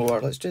and no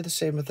more. Let's do the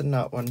same with the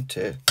nut one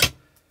too.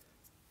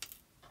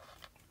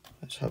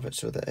 Let's have it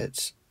so that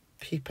it's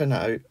peeping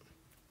out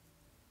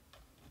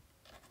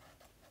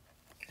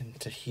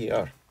into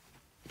here.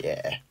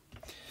 Yeah.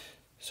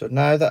 So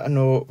now that I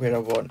know where I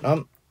want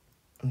them,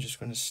 I'm just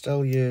going to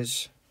still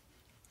use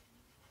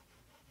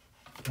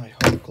my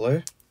hot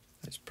glue.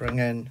 Let's bring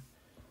in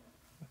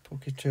a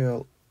pokey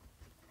tool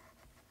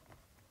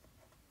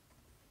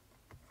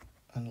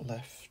and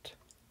lift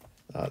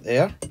that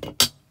there.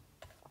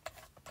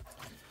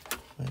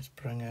 Let's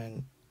bring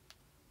in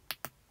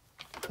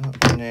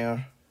that one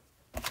there.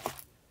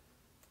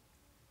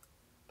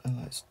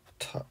 And let's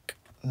tuck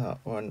that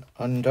one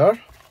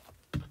under.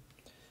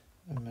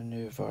 And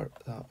manoeuvre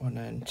that one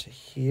into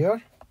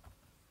here.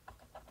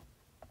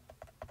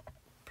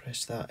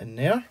 Press that in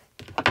there.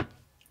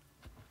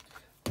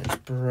 Let's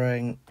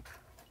bring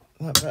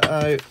that bit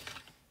out.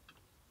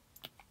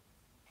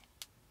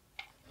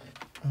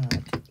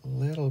 Add a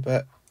little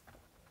bit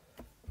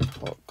of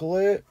hot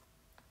glue.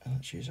 And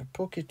let's use our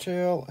pokey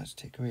tool. Let's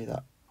take away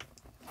that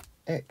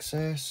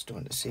excess. Don't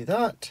want to see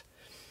that.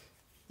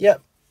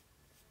 Yep.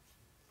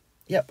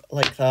 Yep,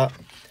 like that.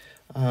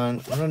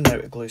 And I'm running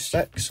out of glue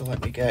sticks, so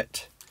let me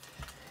get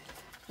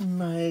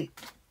my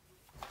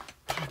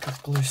pack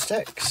of glue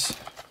sticks.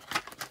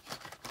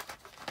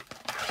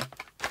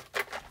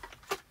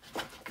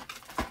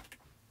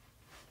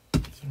 So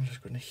I'm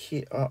just going to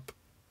heat up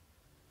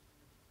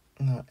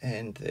that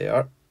end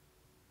there.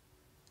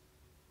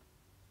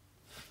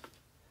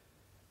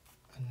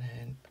 And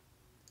then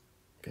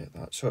get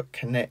that so it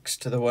connects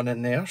to the one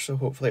in there, so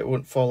hopefully it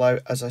won't fall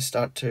out as I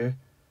start to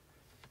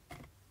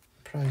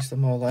prise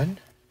them all in.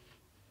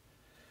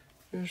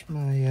 Where's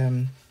my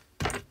is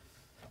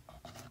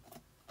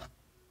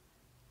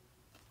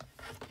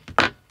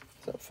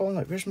that falling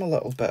out? Where's my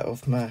little bit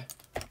of my,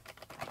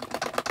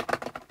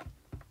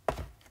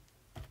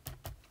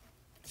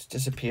 it's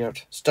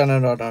disappeared. It's done a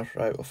runner.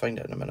 Right, we'll find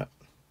it in a minute.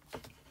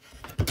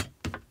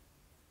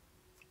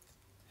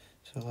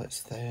 So let's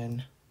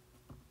then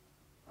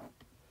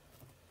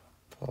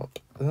pop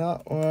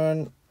that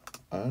one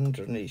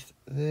underneath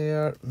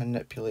there,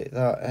 manipulate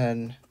that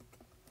in.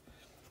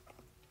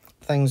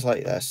 Things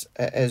like this,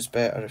 it is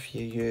better if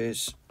you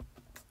use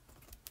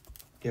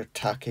your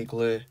tacky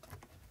glue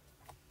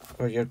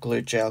or your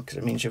glue gel, because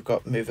it means you've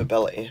got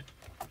movability.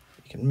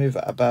 You can move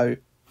it about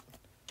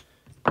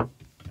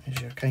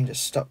as you're kind of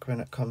stuck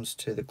when it comes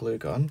to the glue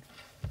gun,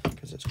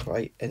 because it's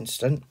quite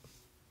instant.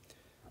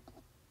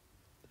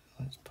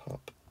 Let's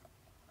pop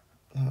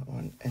that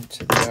one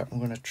into there. I'm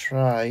going to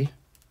try,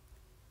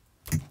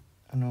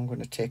 and I'm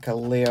going to take a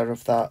layer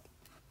of that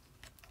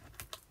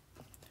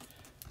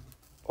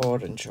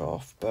orange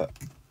off, but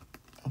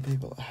I'll be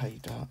able to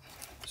hide that.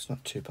 It's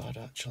not too bad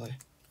actually.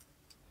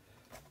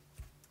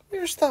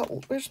 Where's that?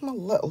 Where's my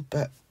little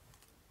bit?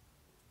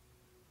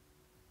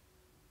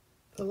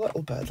 The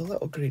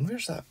little green,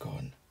 where's that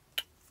gone?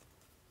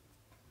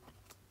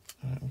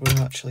 Right, I'm going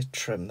to actually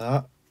trim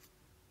that.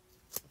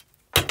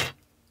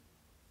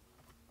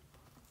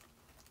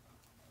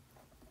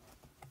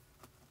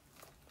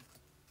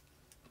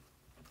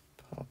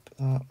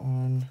 that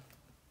one.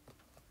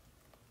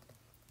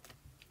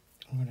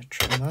 I'm going to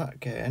trim that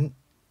again.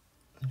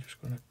 I'm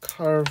just going to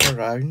curve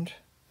around.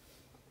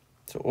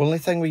 The only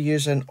thing we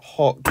use in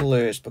hot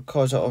glue is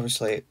because it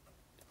obviously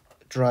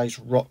dries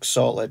rock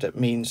solid, it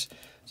means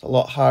it's a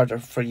lot harder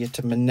for you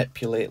to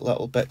manipulate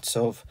little bits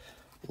of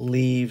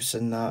leaves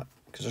and that,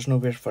 because there's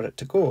nowhere for it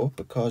to go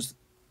because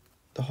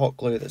the hot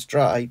glue that's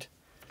dried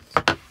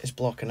is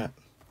blocking it.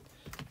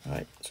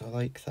 Right, so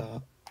like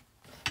that.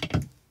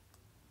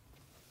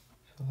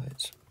 So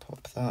let's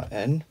pop that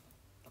in.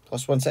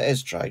 Plus, once it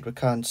is dried, we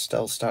can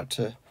still start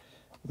to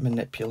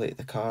manipulate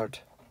the card.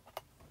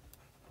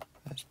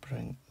 Let's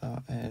bring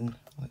that in.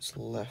 Let's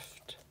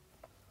lift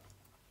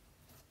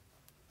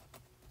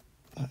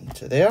that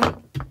into there.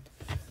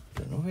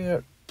 Don't know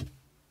where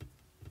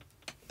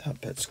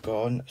that bit's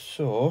gone.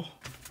 So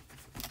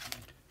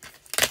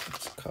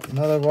let's cut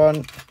another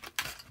one.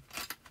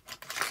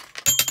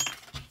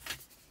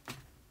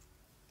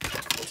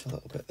 It's a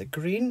little bit of the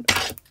green.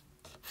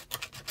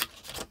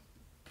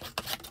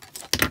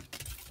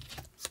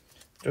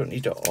 Don't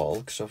need it all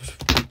because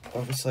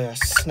obviously I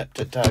snipped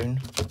it down.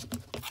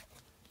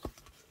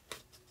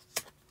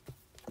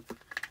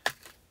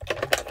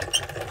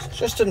 It's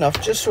just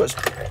enough, just so it's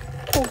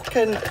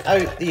poking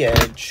out the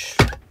edge.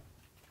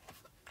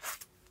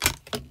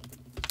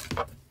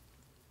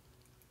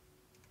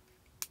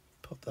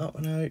 Pop that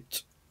one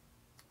out.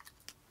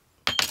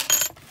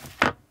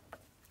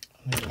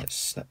 And then let's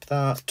snip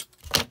that.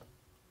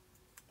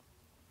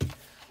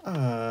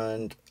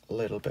 And a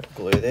little bit of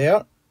glue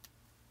there.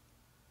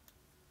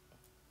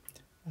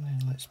 And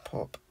then let's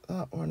pop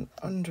that one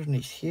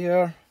underneath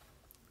here.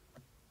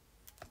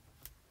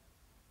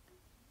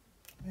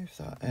 Move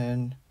that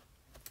in.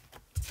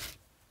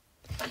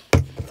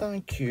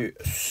 Thank you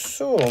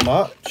so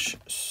much,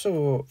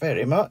 so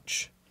very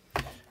much.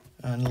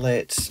 And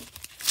let's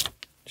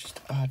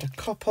just add a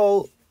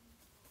couple.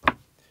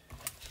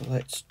 So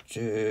let's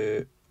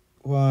do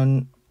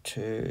 1,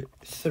 2,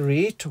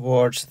 3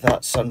 towards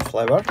that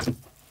sunflower.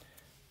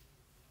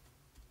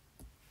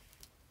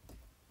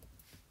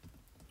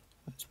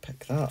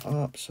 Pick that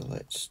up, so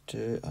let's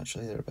do,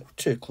 actually they're a bit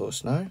too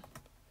close now,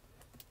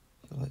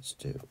 so let's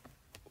do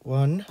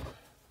 1,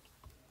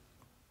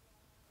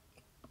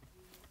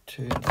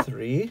 2,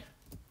 3.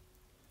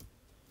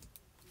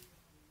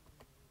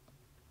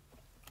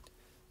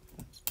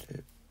 Let's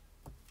do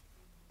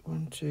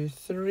 1, 2,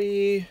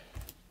 3.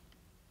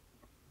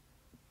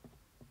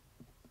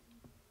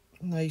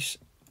 Nice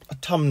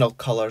autumnal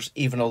colours,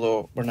 even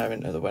although we're now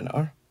into the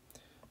winter.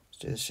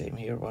 Do the same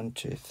here, 1,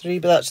 2, 3.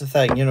 But that's the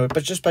thing, you know,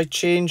 but just by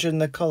changing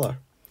the colour,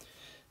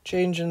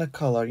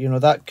 you know,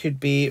 that could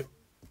be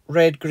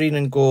red, green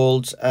and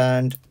golds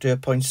and do a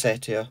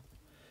poinsettia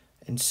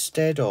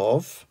instead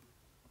of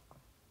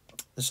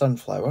the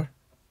sunflower,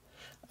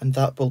 and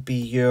that will be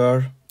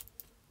your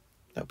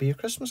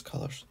Christmas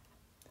colours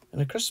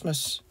and a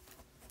Christmas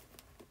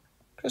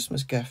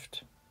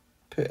gift.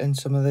 Put in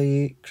some of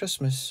the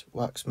Christmas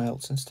wax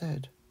melts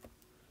instead.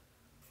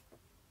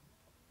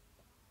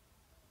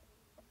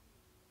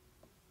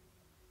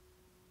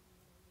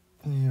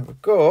 There we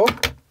go.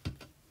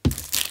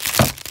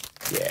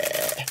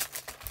 Yeah.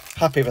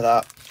 Happy with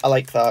that. I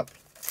like that.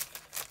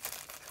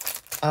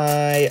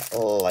 I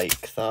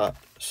like that.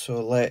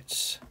 So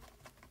let's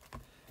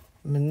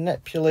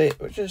manipulate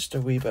with just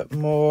a wee bit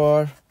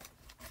more.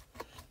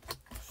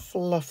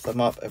 Fluff them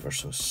up ever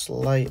so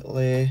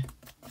slightly.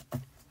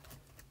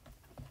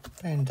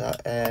 Bend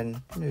that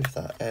in. Move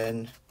that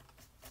in.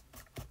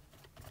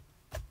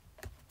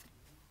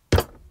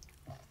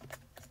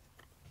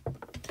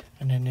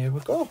 And then there we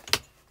go.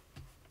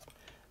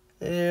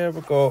 There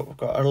we go. We've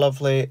got our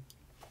lovely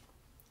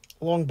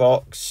long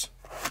box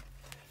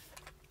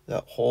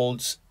that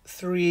holds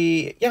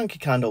 3 Yankee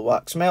Candle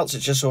wax melts.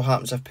 It just so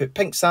happens I've put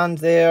pink sand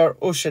there,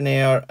 ocean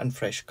air and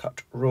fresh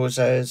cut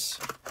roses.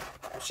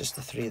 It's just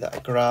the 3 that I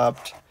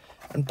grabbed.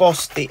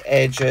 Embossed the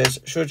edges.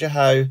 Showed you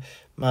how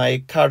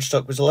my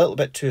cardstock was a little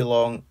bit too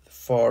long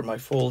for my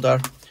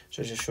folder.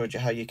 So I just showed you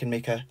how you can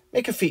make a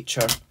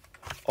feature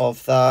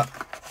of that.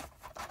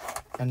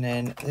 And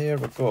then there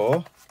we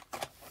go,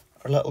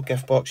 our little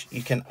gift box.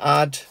 You can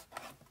add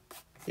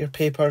your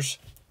papers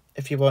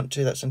if you want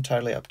to, that's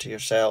entirely up to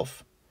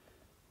yourself.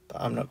 But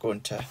I'm not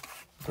going to,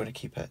 I'm going to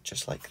keep it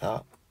just like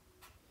that.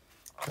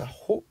 So I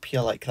hope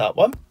you like that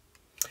one.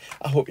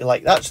 I hope you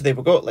like that. So there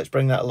we go, let's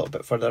bring that a little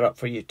bit further up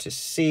for you to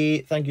see.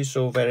 Thank you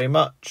so very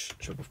much.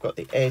 So we've got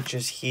the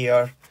edges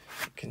here,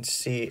 you can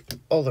see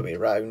all the way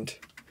around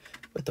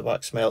with the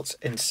wax melts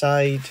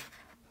inside.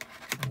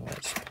 And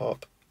let's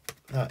pop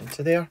that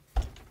into there.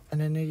 And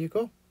then there you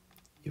go.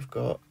 You've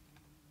got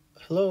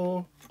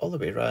hello all the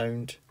way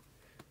around.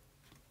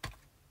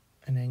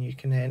 And then you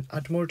can then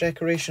add more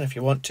decoration if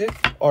you want to,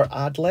 or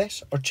add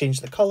less, or change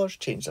the colours,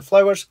 change the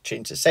flowers,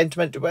 change the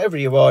sentiment, do whatever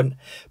you want.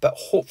 But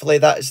hopefully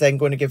that is then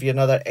going to give you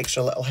another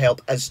extra little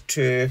help as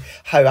to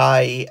how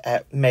I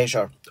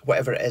measure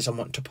whatever it is I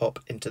want to pop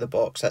into the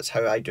box. That's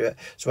how I do it.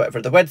 So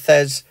whatever the width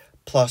is,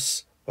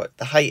 plus what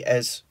the height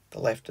is,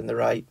 the left and the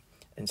right,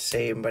 and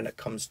same when it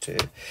comes to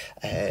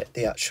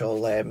the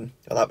actual, well,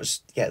 that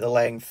was, yeah, the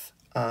length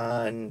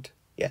and,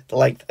 yeah, the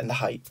length and the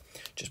height,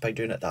 just by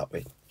doing it that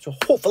way. So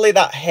hopefully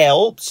that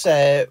helps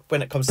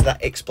when it comes to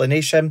that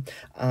explanation,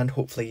 and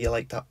hopefully you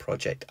like that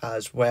project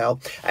as well.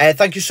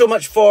 Thank you so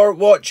much for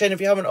watching. If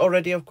you haven't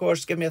already, of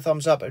course, give me a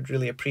thumbs up. I'd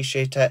really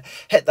appreciate it.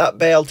 Hit that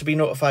bell to be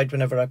notified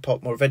whenever I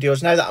pop more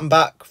videos. Now that I'm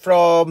back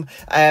from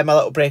my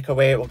little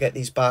breakaway, we'll get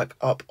these back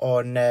up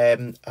on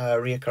a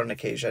recurring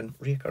occasion.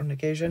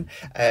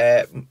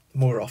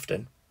 More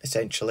often,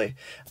 essentially.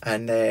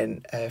 And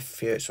then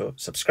if you, so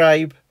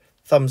subscribe,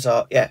 thumbs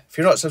up. Yeah, if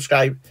you're not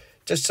subscribed,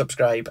 just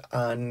subscribe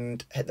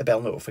and hit the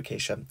bell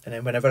notification, and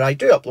then whenever I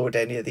do upload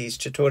any of these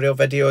tutorial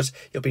videos,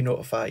 you'll be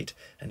notified.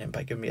 And then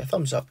by giving me a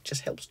thumbs up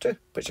just helps too,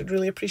 which I'd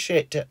really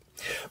appreciate it.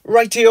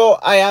 Rightio,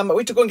 I am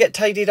going to go and get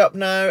tidied up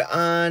now,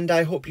 and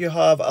I hope you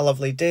have a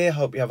lovely day. I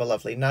hope you have a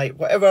lovely night,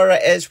 whatever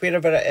it is,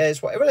 wherever it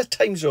is, whatever the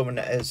time zone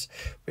it is,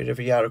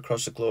 wherever you are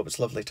across the globe. It's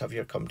lovely to have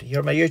your company here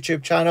on my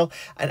YouTube channel,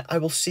 and I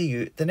will see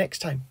you the next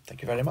time.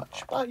 Thank you very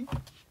much. Bye.